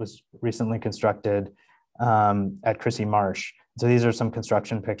that was recently constructed at Crissy Marsh. So these are some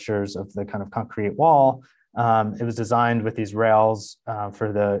construction pictures of the kind of concrete wall. It was designed with these rails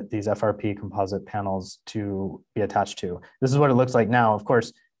for these FRP composite panels to be attached to. This is what it looks like now. Of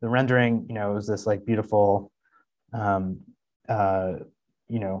course, the rendering, is this like beautiful, as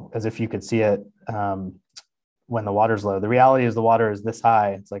if you could see it when the water's low. The reality is the water is this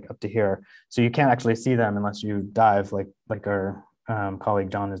high, it's like up to here. So you can't actually see them unless you dive like our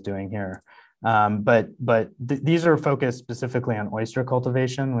colleague John is doing here. These are focused specifically on oyster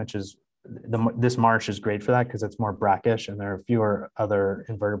cultivation, which is, this marsh is great for that because it's more brackish and there are fewer other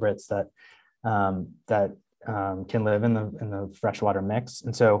invertebrates that can live in the freshwater mix.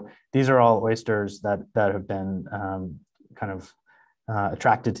 And so these are all oysters that have been kind of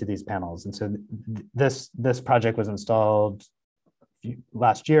attracted to these panels. And so this project was installed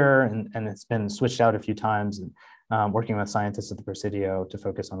last year and it's been switched out a few times, and working with scientists at the Presidio to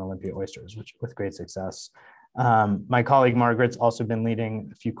focus on Olympia oysters, which with great success. My colleague Margaret's also been leading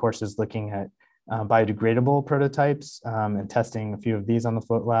a few courses looking at biodegradable prototypes and testing a few of these on the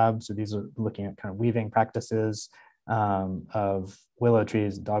Float Lab. So these are looking at kind of weaving practices of willow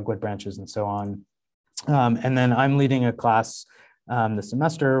trees, dogwood branches, and so on. And then I'm leading a class this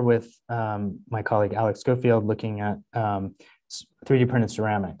semester with my colleague Alex Schofield looking at 3D printed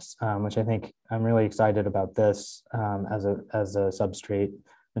ceramics, which I think I'm really excited about this as a substrate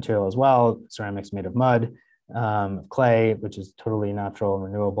material as well. Ceramics made of mud, clay, which is totally natural and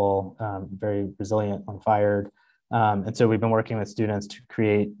renewable, very resilient when fired. And so we've been working with students to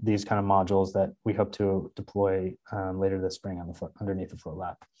create these kind of modules that we hope to deploy later this spring underneath the Float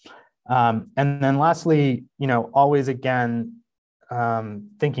Lab. And then lastly, always again,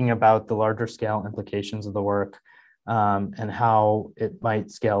 thinking about the larger scale implications of the work and how it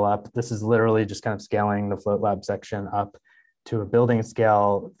might scale up. This is literally just kind of scaling the Float Lab section up to a building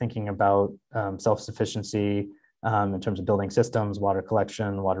scale, thinking about self-sufficiency in terms of building systems, water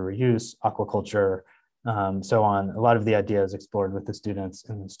collection, water reuse, aquaculture, so on. A lot of the ideas explored with the students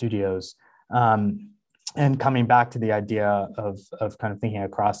in the studios. And coming back to the idea of kind of thinking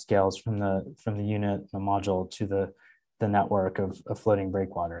across scales from the unit, the module to the network of floating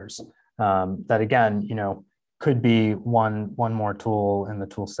breakwaters. That again, could be one more tool in the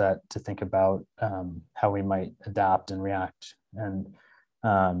tool set to think about how we might adapt and react and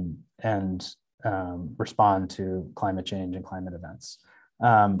respond to climate change and climate events.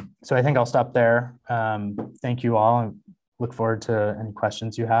 So I think I'll stop there. Thank you all. I look forward to any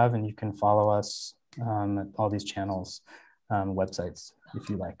questions you have, and you can follow us at all these channels, websites, if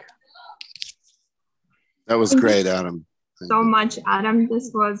you like. That was great, Adam. So much, Adam. This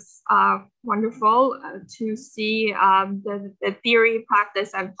was wonderful to see the theory,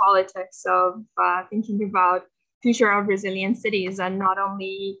 practice, and politics of thinking about future of resilient cities. And not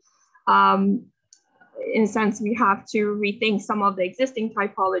only, in a sense, we have to rethink some of the existing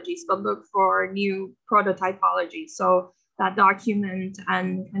typologies, but look for new prototypologies. So that document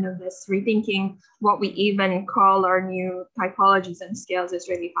and kind of this rethinking what we even call our new typologies and scales is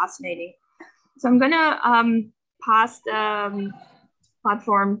really fascinating. So I'm gonna pass the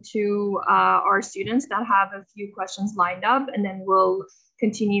platform to our students that have a few questions lined up, and then we'll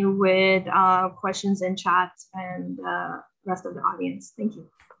continue with questions in chat and rest of the audience. Thank you.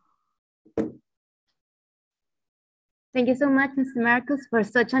 Thank you so much, Mr. Marcus, for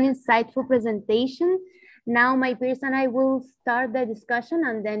such an insightful presentation. Now my peers and I will start the discussion,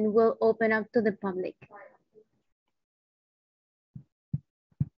 and then we'll open up to the public.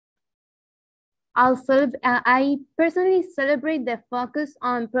 I personally celebrate the focus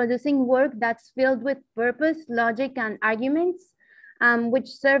on producing work that's filled with purpose, logic, and arguments, which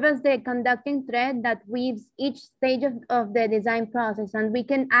serve as the conducting thread that weaves each stage of the design process. And we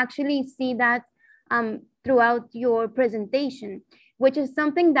can actually see that throughout your presentation, which is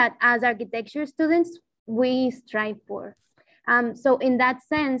something that as architecture students, we strive for. So in that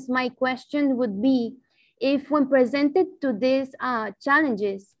sense, my question would be, if when presented to these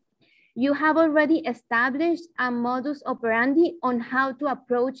challenges, you have already established a modus operandi on how to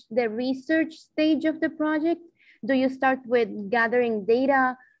approach the research stage of the project? Do you start with gathering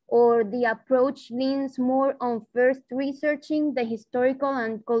data, or the approach leans more on first researching the historical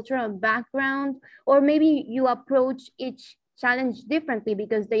and cultural background, or maybe you approach each challenge differently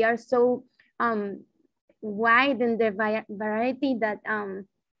because they are so wide in their variety that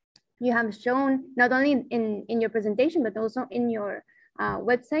you have shown not only in your presentation, but also in your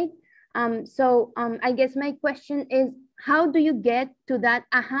website. I guess my question is, how do you get to that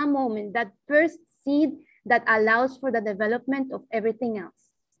aha moment, that first seed that allows for the development of everything else?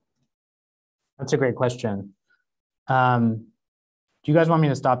 That's a great question. Do you guys want me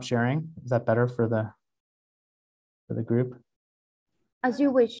to stop sharing? Is that better for the group? As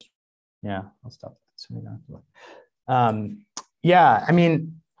you wish. Yeah, I'll stop. So we don't have to look. Yeah, I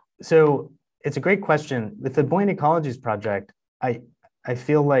mean, so it's a great question. With the Buoyant Ecologies project, I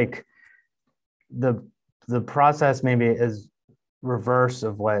feel like the process maybe is reverse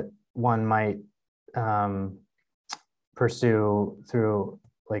of what one might pursue through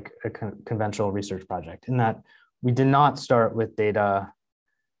like a conventional research project, in that we did not start with data.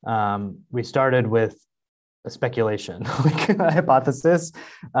 We started with a speculation, like a hypothesis,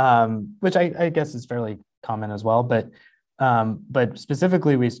 which I guess is fairly common as well. But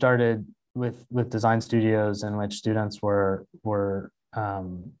specifically, we started with design studios in which students were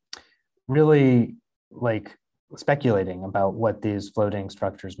really like speculating about what these floating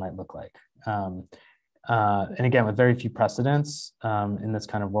structures might look like. And again, with very few precedents in this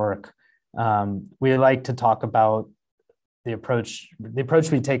kind of work, we like to talk about the approach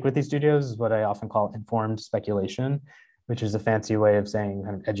we take with these studios is what I often call informed speculation, which is a fancy way of saying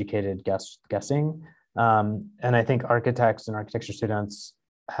kind of educated guessing. And I think architects and architecture students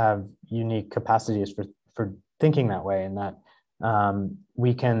have unique capacities for thinking that way, and that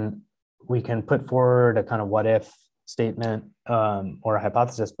we can put forward a kind of what if statement or a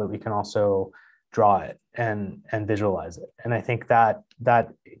hypothesis, but we can also draw it and visualize it. And I think that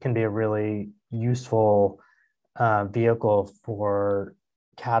can be a really useful vehicle for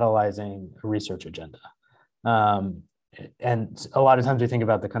catalyzing a research agenda. And a lot of times we think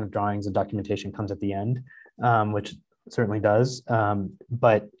about the kind of drawings and documentation comes at the end, which certainly does.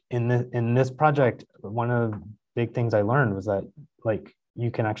 But in this project, one of the big things I learned was that like you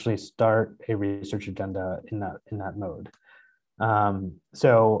can actually start a research agenda in that mode. I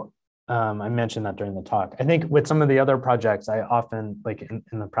mentioned that during the talk. I think with some of the other projects, I often like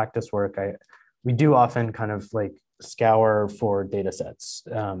in the practice work, we do often kind of like scour for data sets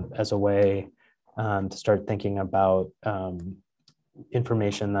as a way to start thinking about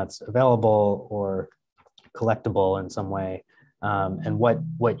information that's available or collectible in some way, and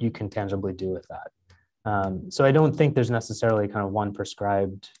what you can tangibly do with that. So I don't think there's necessarily kind of one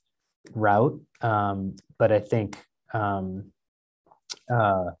prescribed route, but I think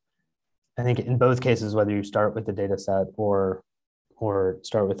in both cases, whether you start with the data set or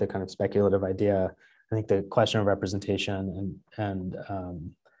start with a kind of speculative idea, I think the question of representation and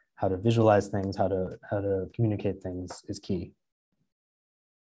how to visualize things, how to communicate things is key.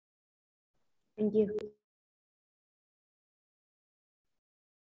 Thank you.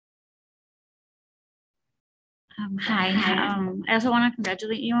 Hi, I also want to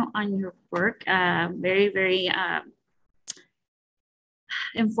congratulate you on your work. Very, very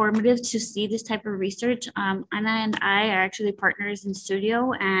informative to see this type of research. Anna and I are actually partners in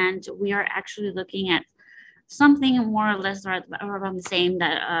studio, and we are actually looking at something more or less around the same,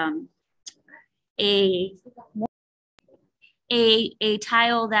 that a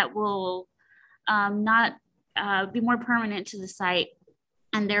tile that will not be more permanent to the site,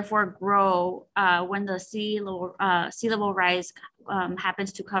 and therefore grow when the sea level rise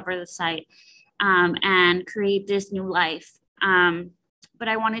happens to cover the site, and create this new life. But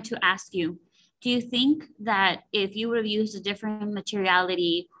I wanted to ask you, do you think that if you would have used a different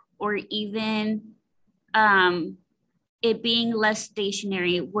materiality, or even it being less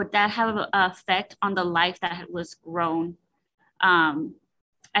stationary, would that have an effect on the life that was grown,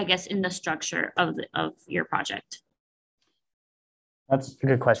 I guess, in the structure of your project? That's a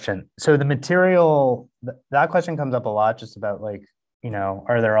good question. So the material, that question comes up a lot, just about like,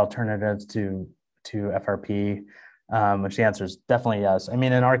 are there alternatives to FRP? Which the answer is definitely yes. I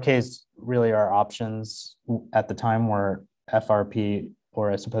mean, in our case, really our options at the time were FRP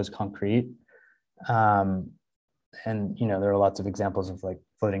or I suppose concrete. And, there are lots of examples of like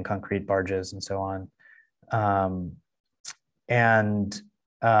floating concrete barges and so on.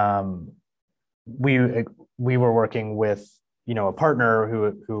 We were working with, a partner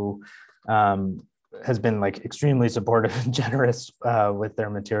who has been like extremely supportive and generous with their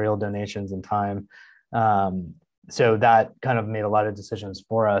material donations and time. So that kind of made a lot of decisions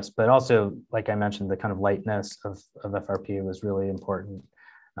for us, but also, like I mentioned, the kind of lightness of FRP was really important.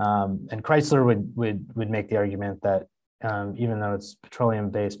 And Chrysler would make the argument that even though it's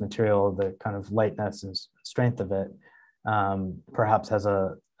petroleum-based material, the kind of lightness and strength of it perhaps is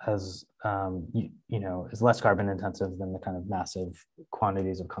less carbon intensive than the kind of massive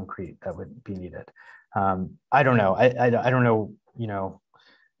quantities of concrete that would be needed. I don't know. I don't know,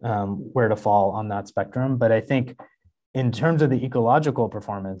 where to fall on that spectrum, but I think in terms of the ecological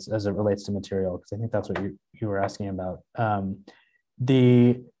performance as it relates to material, because I think that's what you were asking about,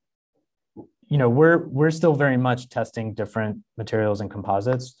 we're still very much testing different materials and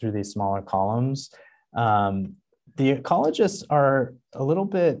composites through these smaller columns. The ecologists are a little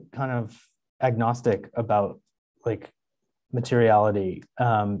bit kind of agnostic about like materiality.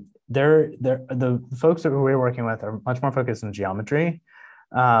 The folks that we're working with are much more focused on geometry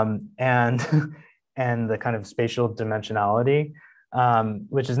and the kind of spatial dimensionality,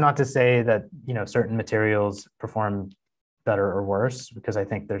 which is not to say that certain materials perform better or worse, because I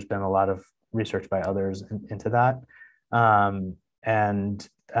think there's been a lot of research by others into that. But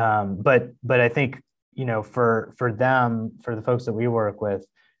I think for them, for the folks that we work with,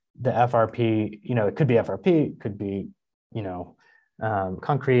 the FRP, it could be FRP, it could be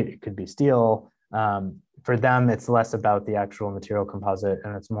concrete, it could be steel. For them, it's less about the actual material composite,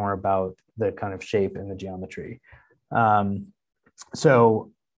 and it's more about the kind of shape and the geometry.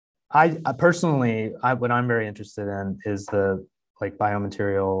 So I personally, what I'm very interested in is the like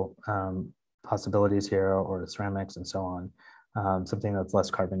biomaterial possibilities here, or ceramics and so on, something that's less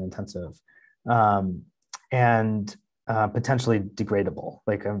carbon intensive and potentially degradable.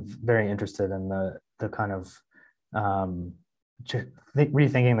 Like I'm very interested in the kind of rethinking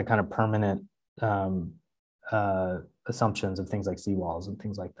the kind of permanent assumptions of things like seawalls and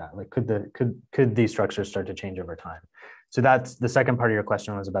things like that. Like could these structures start to change over time? So that's the second part of your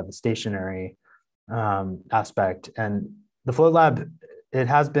question, was about the stationary aspect. And the float lab, it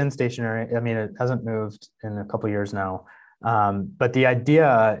has been stationary. I mean, it hasn't moved in a couple of years now. But the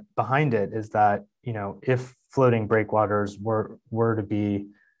idea behind it is that, if floating breakwaters were to be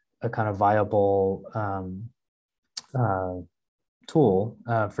a kind of viable tool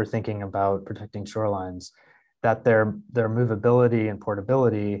for thinking about protecting shorelines, that their movability and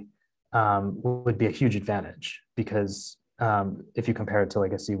portability would be a huge advantage, because if you compare it to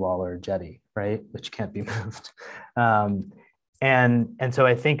like a seawall or a jetty, right, which can't be moved. And so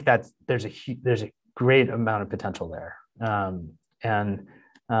I think that there's a great amount of potential there. And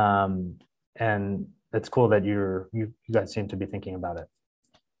it's cool that you guys seem to be thinking about it.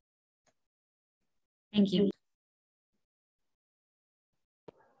 Thank you.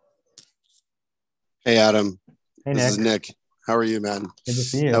 Hey, Adam. Hey, this is Nick. How are you, man? Good to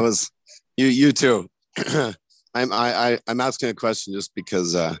see you. That was you too. I'm asking a question just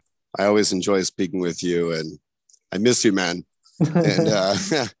because I always enjoy speaking with you, and I miss you, man. And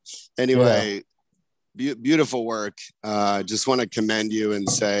anyway, yeah. Beautiful work. Just want to commend you and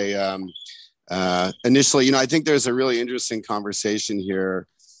say, initially, I think there's a really interesting conversation here,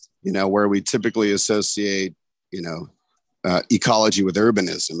 where we typically associate, ecology with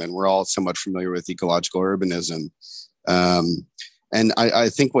urbanism, and we're all somewhat familiar with ecological urbanism. And I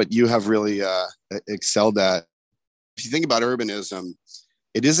think what you have really excelled at, if you think about urbanism,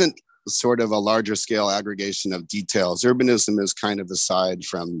 it isn't sort of a larger scale aggregation of details. Urbanism is kind of aside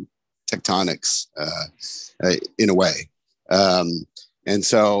from tectonics in a way. And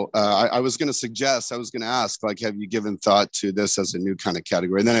so I was going to ask, like, have you given thought to this as a new kind of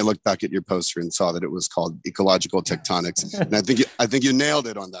category? And then I looked back at your poster and saw that it was called Ecological Tectonics. And I think you nailed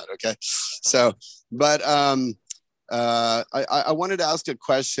it on that. Okay. So, but I wanted to ask a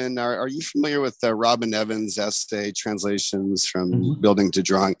question. Are you familiar with Robin Evans' essay, Translations from Building to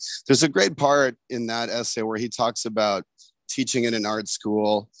Drawing? There's a great part in that essay where he talks about teaching in an art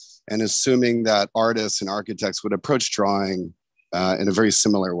school and assuming that artists and architects would approach drawing in a very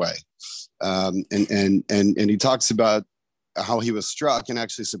similar way. And he talks about how he was struck and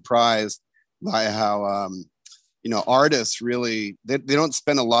actually surprised by how, artists really, they don't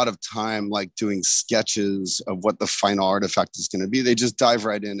spend a lot of time like doing sketches of what the final artifact is going to be. They just dive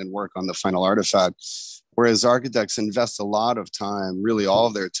right in and work on the final artifact. Whereas architects invest a lot of time, really all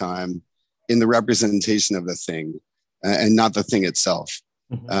of their time, in the representation of the thing and not the thing itself.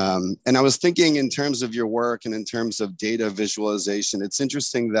 And I was thinking in terms of your work and in terms of data visualization, it's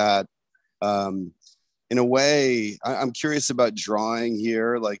interesting that in a way, I'm curious about drawing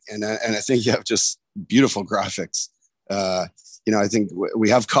here, like, and I think you have just beautiful graphics. I think we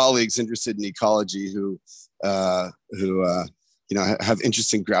have colleagues interested in ecology who have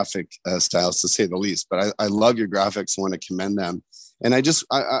interesting graphic styles, to say the least. But I love your graphics. I want to commend them. And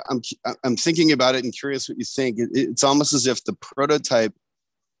I'm thinking about it and curious what you think. It's almost as if the prototype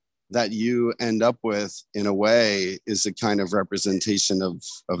that you end up with in a way is a kind of representation of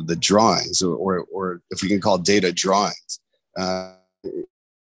the drawings, or if we can call data drawings,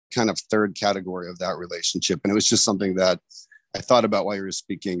 kind of third category of that relationship. And it was just something that I thought about while you were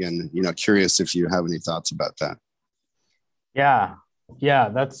speaking, and, you know, curious if you have any thoughts about that. Yeah,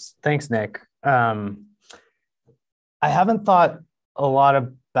 thanks, Nick. I haven't thought a lot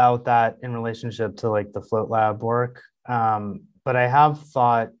about that in relationship to like the Float Lab work, but I have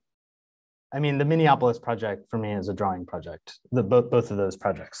thought, I mean, the Minneapolis project for me is a drawing project, both of those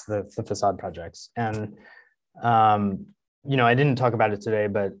projects, the facade projects. And, you know, I didn't talk about it today,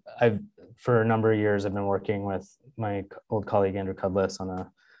 but for a number of years, I've been working with my old colleague, Andrew Cudless, on a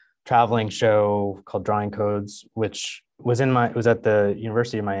traveling show called Drawing Codes, which was at the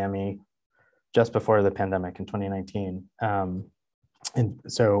University of Miami just before the pandemic in 2019. And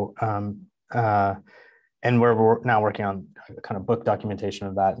so, and we're now working on kind of book documentation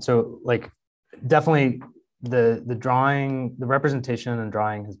of that. So like, definitely the drawing, the representation and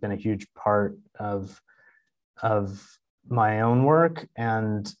drawing has been a huge part of my own work.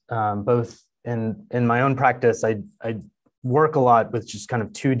 And both in my own practice, I work a lot with just kind of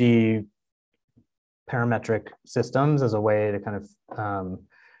 2D parametric systems as a way to kind of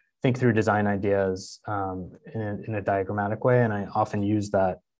think through design ideas in a diagrammatic way. And I often use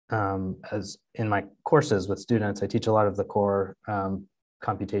that as in my courses with students. I teach a lot of the core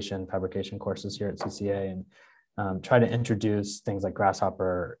computation fabrication courses here at CCA, and try to introduce things like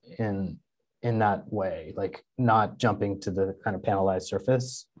Grasshopper in that way, like not jumping to the kind of panelized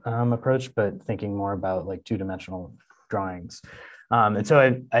surface approach, but thinking more about like two-dimensional drawings. And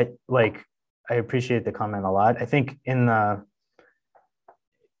so I appreciate the comment a lot. I think in the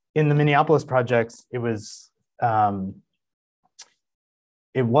Minneapolis projects, I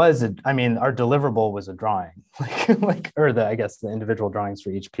mean, our deliverable was a drawing, I guess the individual drawings for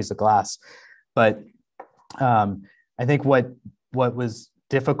each piece of glass. But I think what was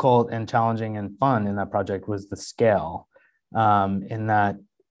difficult and challenging and fun in that project was the scale, in that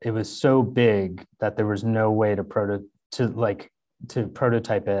it was so big that there was no way to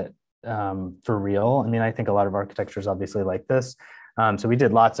prototype it for real. I mean, I think a lot of architecture is obviously like this. So we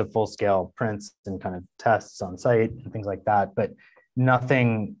did lots of full scale prints and kind of tests on site and things like that, but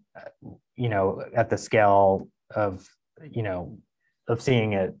nothing, you know, at the scale of, you know, of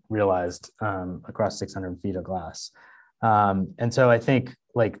seeing it realized across 600 feet of glass. And so I think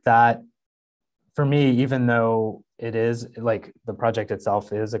like that, for me, even though it is like the project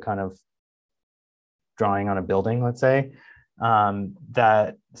itself is a kind of drawing on a building, let's say,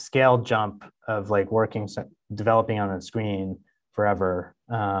 that scale jump of like developing on a screen forever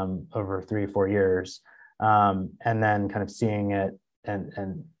over 3 or 4 years, and then kind of seeing it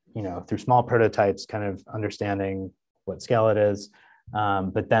and you know, through small prototypes, kind of understanding what scale it is,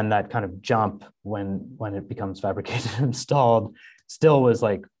 but then that kind of jump when it becomes fabricated and installed still was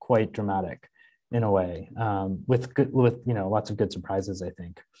like quite dramatic in a way, with you know, lots of good surprises, I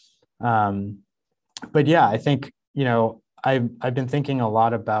think. But yeah, I think, you know, I've been thinking a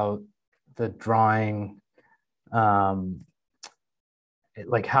lot about the drawing,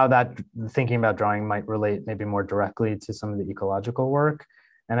 like how that thinking about drawing might relate maybe more directly to some of the ecological work.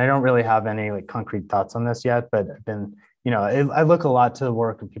 And I don't really have any like concrete thoughts on this yet, but I've been, you know, I look a lot to the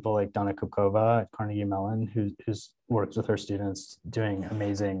work of people like Donna Kupkova at Carnegie Mellon, who's works with her students doing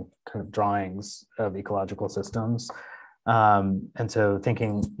amazing kind of drawings of ecological systems. And so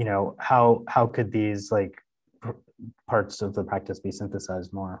thinking, you know, how could these like parts of the practice be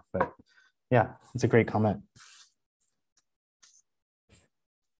synthesized more? But yeah, it's a great comment.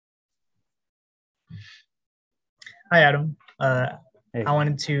 Hi, Adam. Hey. I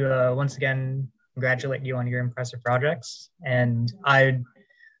wanted to once again congratulate you on your impressive projects. And I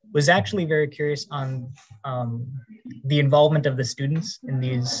was actually very curious on the involvement of the students in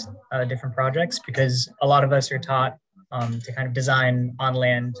these different projects, because a lot of us are taught to kind of design on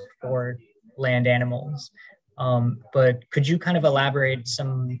land for land animals. But could you kind of elaborate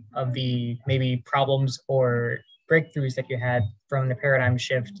some of the maybe problems or breakthroughs that you had from the paradigm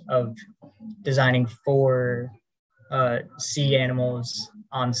shift of designing for sea animals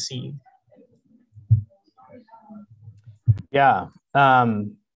on sea? Yeah,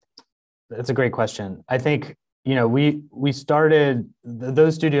 that's a great question. I think, you know, we started,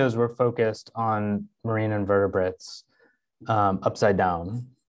 those studios were focused on marine invertebrates upside down.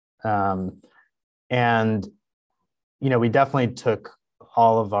 And, you know, we definitely took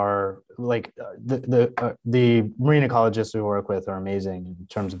all of our, like the marine ecologists we work with are amazing in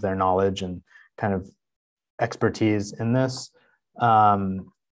terms of their knowledge and kind of expertise in this.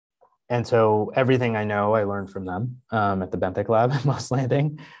 and so everything I know, I learned from them at the Benthic lab at Moss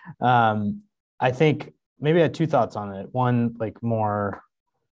Landing. I think maybe I had two thoughts on it. One, like more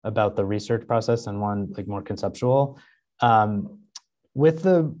about the research process, and one like more conceptual. With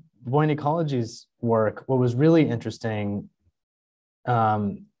the Boyne Ecologies work, what was really interesting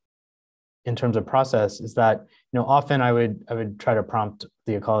in terms of process is that, often I would try to prompt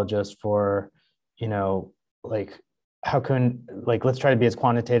the ecologist for, like, let's try to be as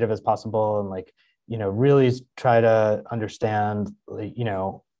quantitative as possible, and like, really try to understand,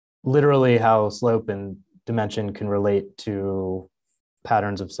 literally how slope and dimension can relate to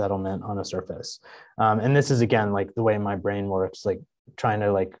patterns of settlement on a surface. And this is, again, like the way my brain works, like trying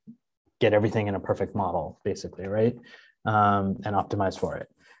to like get everything in a perfect model, basically, right? And optimize for it.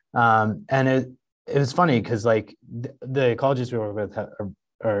 And it was funny because like the ecologists we work with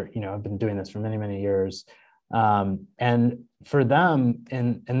are have been doing this for many, many years. And for them,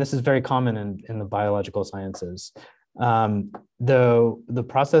 and this is very common in the biological sciences, the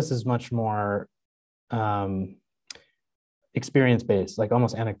process is much more experience-based, like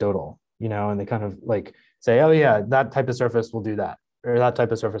almost anecdotal, and they kind of like say, oh yeah, that type of surface will do that, or that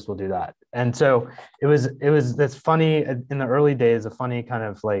type of surface will do that. And so it was this funny, in the early days, a funny kind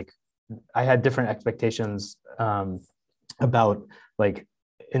of like, I had different expectations about, like,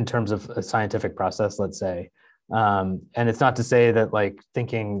 in terms of a scientific process, let's say. And it's not to say that like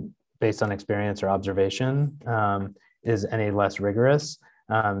thinking based on experience or observation is any less rigorous,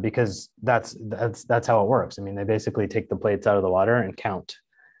 because that's how it works. I mean, they basically take the plates out of the water and count.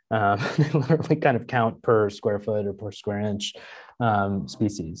 They literally kind of count per square foot or per square inch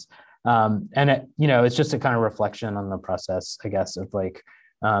species. And it's just a kind of reflection on the process, I guess, of like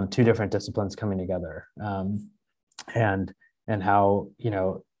two different disciplines coming together, and how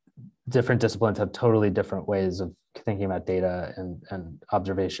different disciplines have totally different ways of thinking about data and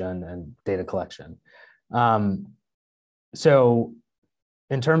observation and data collection. So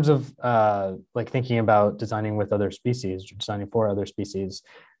in terms of like thinking about designing with other species, designing for other species,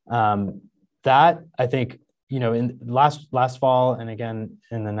 that I think, in last fall, and again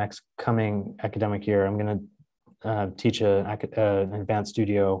in the next coming academic year, I'm going to teach an advanced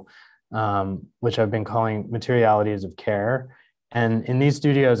studio, which I've been calling Materialities of Care. And in these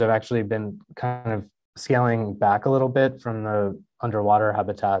studios, I've actually been kind of scaling back a little bit from the underwater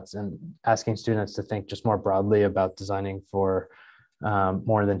habitats and asking students to think just more broadly about designing for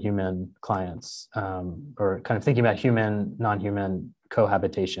more than human clients, or kind of thinking about human, non-human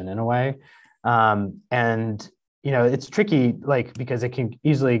cohabitation in a way. And, it's tricky, like, because it can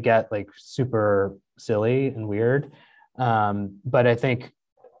easily get like super silly and weird. But I think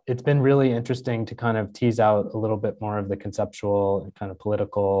it's been really interesting to kind of tease out a little bit more of the conceptual and kind of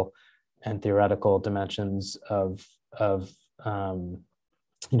political and theoretical dimensions of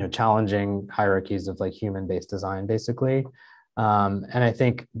challenging hierarchies of like human-based design, basically. And I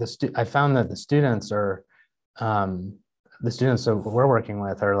think I found that the students that we're working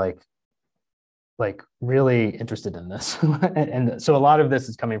with are like really interested in this. And so a lot of this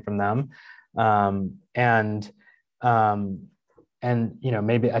is coming from them. And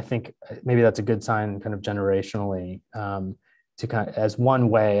maybe I think maybe that's a good sign kind of generationally, to kind of, as one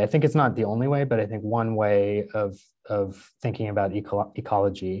way. I think it's not the only way, but I think one way of thinking about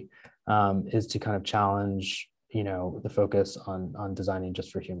ecology is to kind of challenge, the focus on designing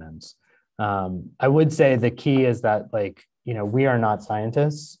just for humans. I would say the key is that, like, we are not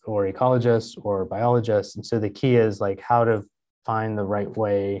scientists or ecologists or biologists. And so the key is like how to find the right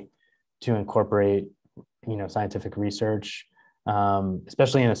way to incorporate, scientific research,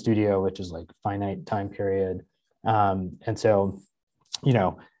 especially in a studio, which is like finite time period. And so,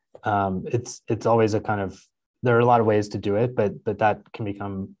 it's always a kind of, there are a lot of ways to do it, but that can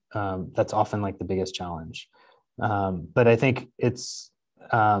become, that's often like the biggest challenge. But I think it's,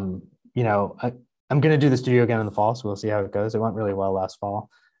 I'm going to do the studio again in the fall, so we'll see how it goes. It went really well last fall.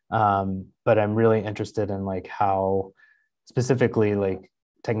 But I'm really interested in like how specifically like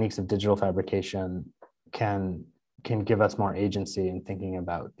techniques of digital fabrication can give us more agency in thinking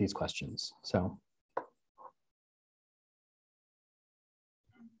about these questions. So.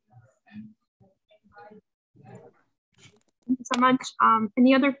 Thank you so much.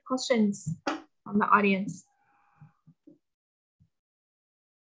 Any other questions from the audience?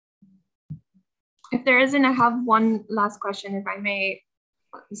 If there isn't, I have one last question, if I may.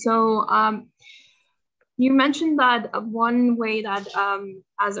 So you mentioned that one way that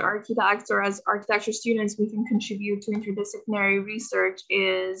as architects or as architecture students, we can contribute to interdisciplinary research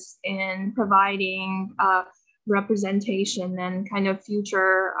is in providing representation and kind of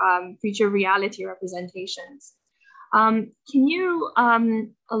future reality representations. Can you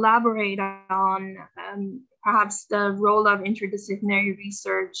elaborate on perhaps the role of interdisciplinary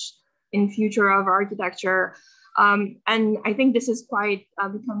research in future of architecture? And I think this is quite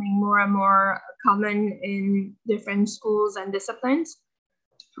becoming more and more common in different schools and disciplines,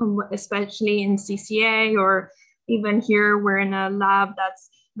 especially in CCA, or even here we're in a lab that's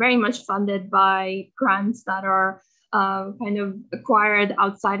very much funded by grants that are kind of acquired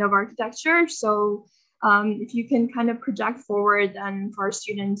outside of architecture. So if you can kind of project forward and for our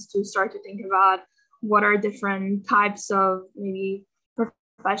students to start to think about what are different types of maybe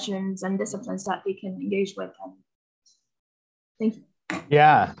professions and disciplines that they can engage with. Thank you.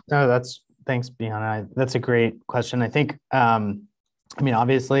 Yeah, no, thanks, Biana. That's a great question. I think, I mean,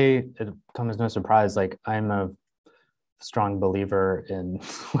 obviously it comes as no surprise, like I'm a strong believer in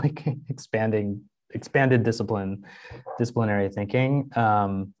like expanded disciplinary thinking.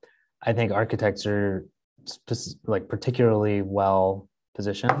 I think architects are like particularly well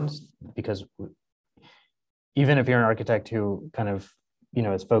positioned because even if you're an architect who kind of,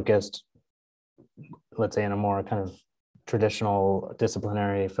 is focused, let's say in a more kind of traditional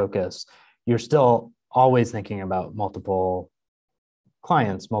disciplinary focus, you're still always thinking about multiple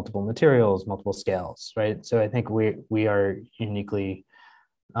clients, multiple materials, multiple scales, right? So I think we are uniquely,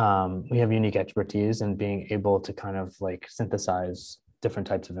 we have unique expertise in being able to kind of like synthesize different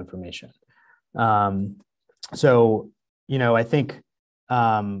types of information. So, I think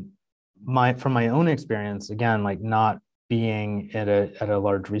from my own experience, again, like not being at a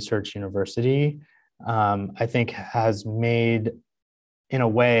large research university, I think has made, in a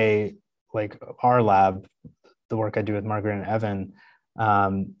way, like our lab, the work I do with Margaret and Evan,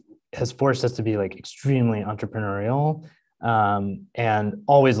 has forced us to be like extremely entrepreneurial and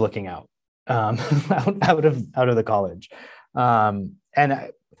always looking out out of the college.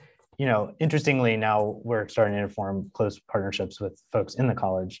 And interestingly, now we're starting to form close partnerships with folks in the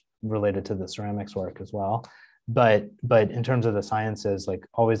college related to the ceramics work as well. But in terms of the sciences, like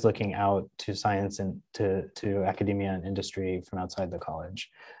always looking out to science and to academia and industry from outside the college.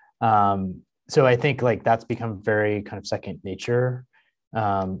 So I think like that's become very kind of second nature,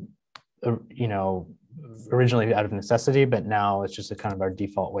 originally out of necessity, but now it's just a kind of our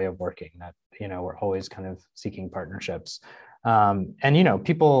default way of working that, we're always kind of seeking partnerships. And,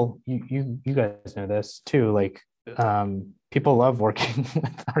 people, you guys know this too, like people love working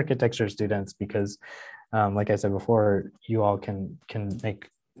with architecture students because like I said before, you all can make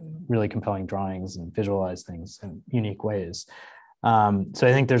really compelling drawings and visualize things in unique ways. So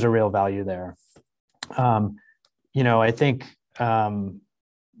I think there's a real value there. I think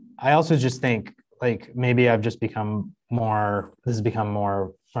I also just think like maybe I've just this has become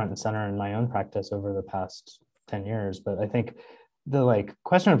more front and center in my own practice over the past 10 years. But I think the like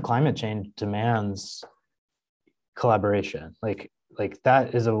question of climate change demands collaboration. Like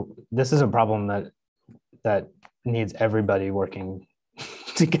this is a problem that needs everybody working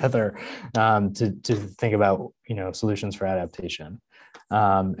together to think about solutions for adaptation,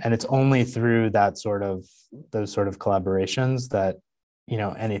 and it's only through those sort of collaborations that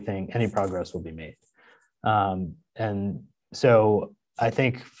any progress will be made. And so I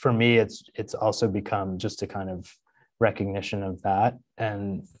think for me it's also become just a kind of recognition of that,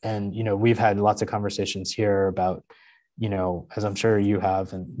 and we've had lots of conversations here about as I'm sure you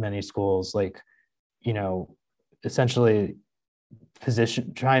have in many schools, like essentially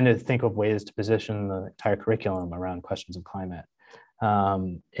trying to think of ways to position the entire curriculum around questions of climate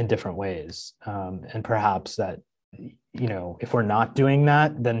in different ways. And perhaps that, if we're not doing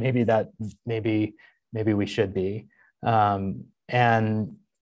that, then maybe we should be. And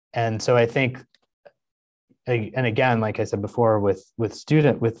so I think, and again, like I said before, with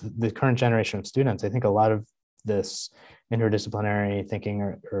the current generation of students, I think a lot of this interdisciplinary thinking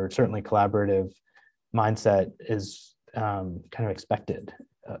or certainly collaborative mindset is kind of expected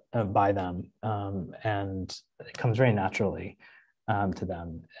by them, and it comes very naturally to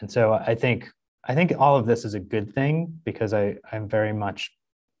them. And so I think all of this is a good thing, because I'm very much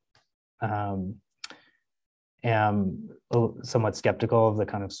am somewhat skeptical of the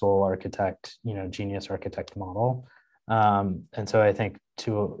kind of sole architect, genius architect model. And so I think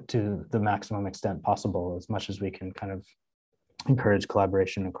to the maximum extent possible, as much as we can kind of encourage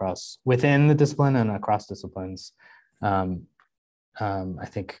collaboration within the discipline and across disciplines, I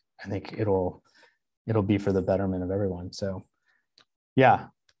think it'll be for the betterment of everyone. So yeah.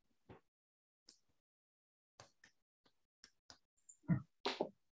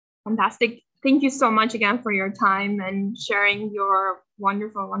 Fantastic. Thank you so much again for your time and sharing your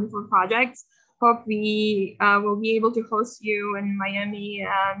wonderful, wonderful projects. Hope we will be able to host you in Miami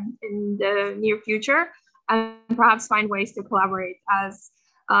in the near future. and perhaps find ways to collaborate as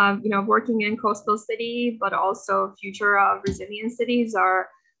working in coastal city, but also future of resilient cities are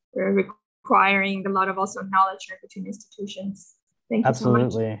requiring a lot of also knowledge sharing between institutions. Thank you so much.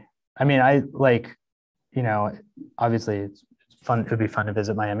 Absolutely. I mean, I like, obviously it's fun. It would be fun to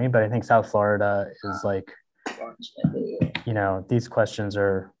visit Miami, but I think South Florida is like, these questions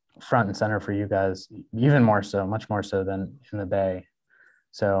are front and center for you guys, even more so, much more so than in the Bay.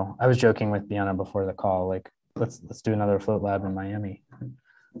 So I was joking with Bianna before the call, like, let's do another float lab in Miami.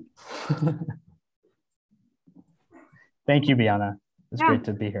 Thank you, Bianna. It's great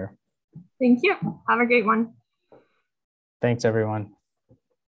to be here. Thank you. Have a great one. Thanks, everyone.